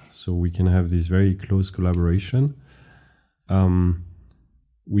office. So we can have this very close collaboration.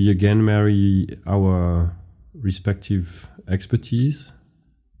 We again marry our respective expertise.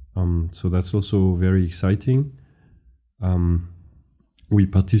 So that's also very exciting. We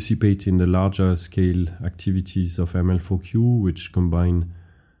participate in the larger scale activities of ML4Q, which combine,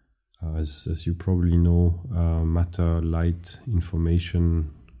 as you probably know, matter, light,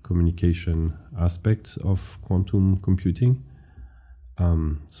 information, communication aspects of quantum computing.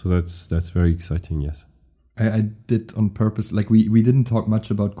 So that's very exciting, yes. I did on purpose, like we didn't talk much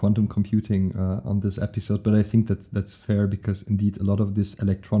about quantum computing on this episode, but I think that's fair because indeed a lot of these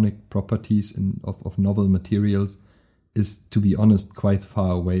electronic properties of novel materials is, to be honest, quite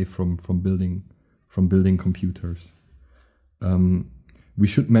far away from building computers. We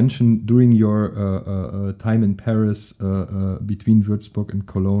should mention during your time in Paris between Würzburg and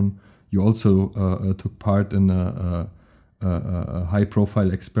Cologne, you also took part in a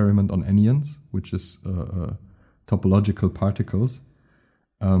high-profile experiment on anyons, which is topological particles,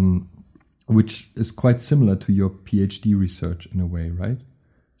 which is quite similar to your PhD research in a way, right?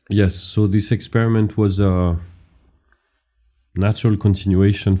 Yes, so this experiment was a natural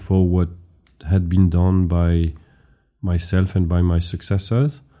continuation for what had been done by myself and by my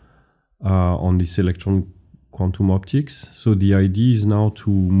successors on this electron quantum optics. So the idea is now to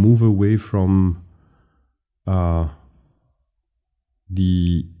move away from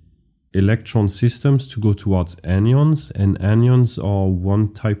the electron systems to go towards anyons, and anyons are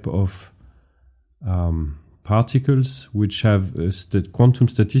one type of particles which have quantum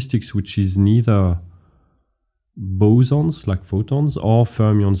statistics which is neither bosons like photons or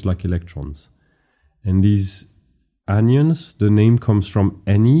fermions like electrons. And these anyons, the name comes from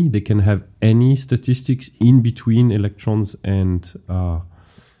any. They can have any statistics in between electrons and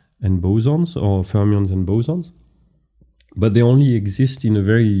bosons, or fermions and bosons. But they only exist in a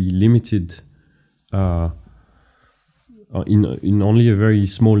very limited, in only a very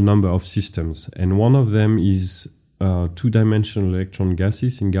small number of systems. And one of them is two-dimensional electron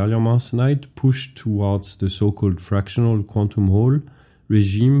gases in gallium arsenide pushed towards the so-called fractional quantum Hall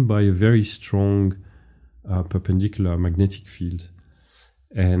regime by a very strong perpendicular magnetic field.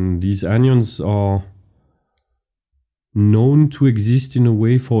 And these anions are known to exist in a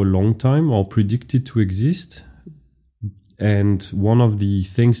way for a long time, or predicted to exist. And one of the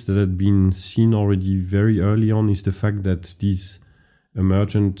things that had been seen already very early on is the fact that these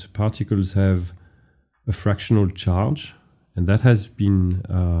emergent particles have a fractional charge, and that has been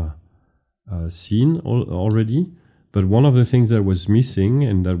seen already. But one of the things that was missing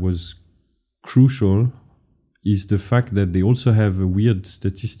and that was crucial is the fact that they also have a weird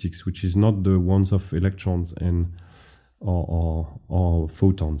statistics, which is not the ones of electrons and or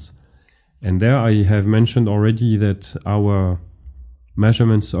photons. And there I have mentioned already that our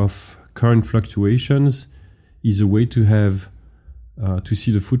measurements of current fluctuations is a way to have to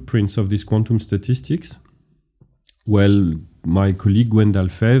see the footprints of these quantum statistics. Well, my colleague Gwendal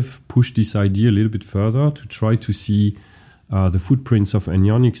Fev pushed this idea a little bit further to try to see the footprints of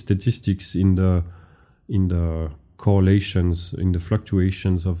anionic statistics in the correlations, in the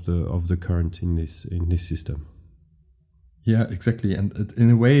fluctuations of the current in this system. Yeah, exactly. And in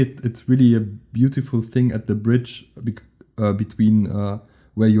a way, it's really a beautiful thing at the bridge between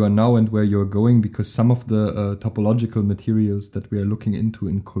where you are now and where you're going, because some of the topological materials that we are looking into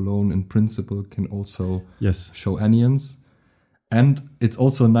in Cologne in principle can also show anions. And it's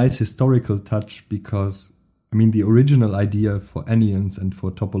also a nice historical touch because, I mean, the original idea for anions and for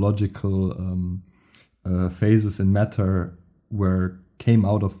topological phases in matter came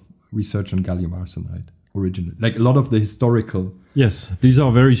out of research on gallium arsenide. Originally, like a lot of the historical. Yes, these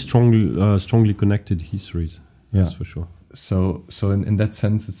are very strongly connected histories. Yeah, that's for sure. So in that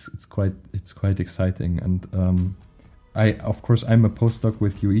sense, it's quite exciting. And I'm a postdoc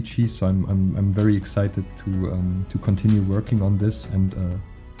with Yoichi, so I'm very excited to continue working on this. And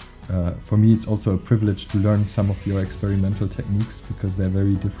for me, it's also a privilege to learn some of your experimental techniques because they're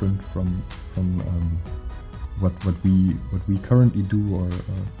very different from what we currently do.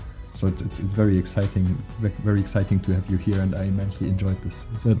 So it's very exciting. It's very exciting to have you here, and I immensely enjoyed this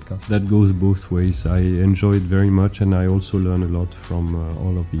podcast. That goes both ways. I enjoy it very much, and I also learn a lot from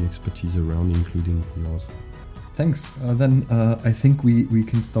all of the expertise around, including yours. Thanks. Then I think we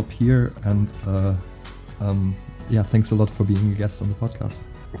can stop here, and thanks a lot for being a guest on the podcast.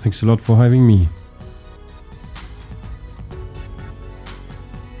 Thanks a lot for having me.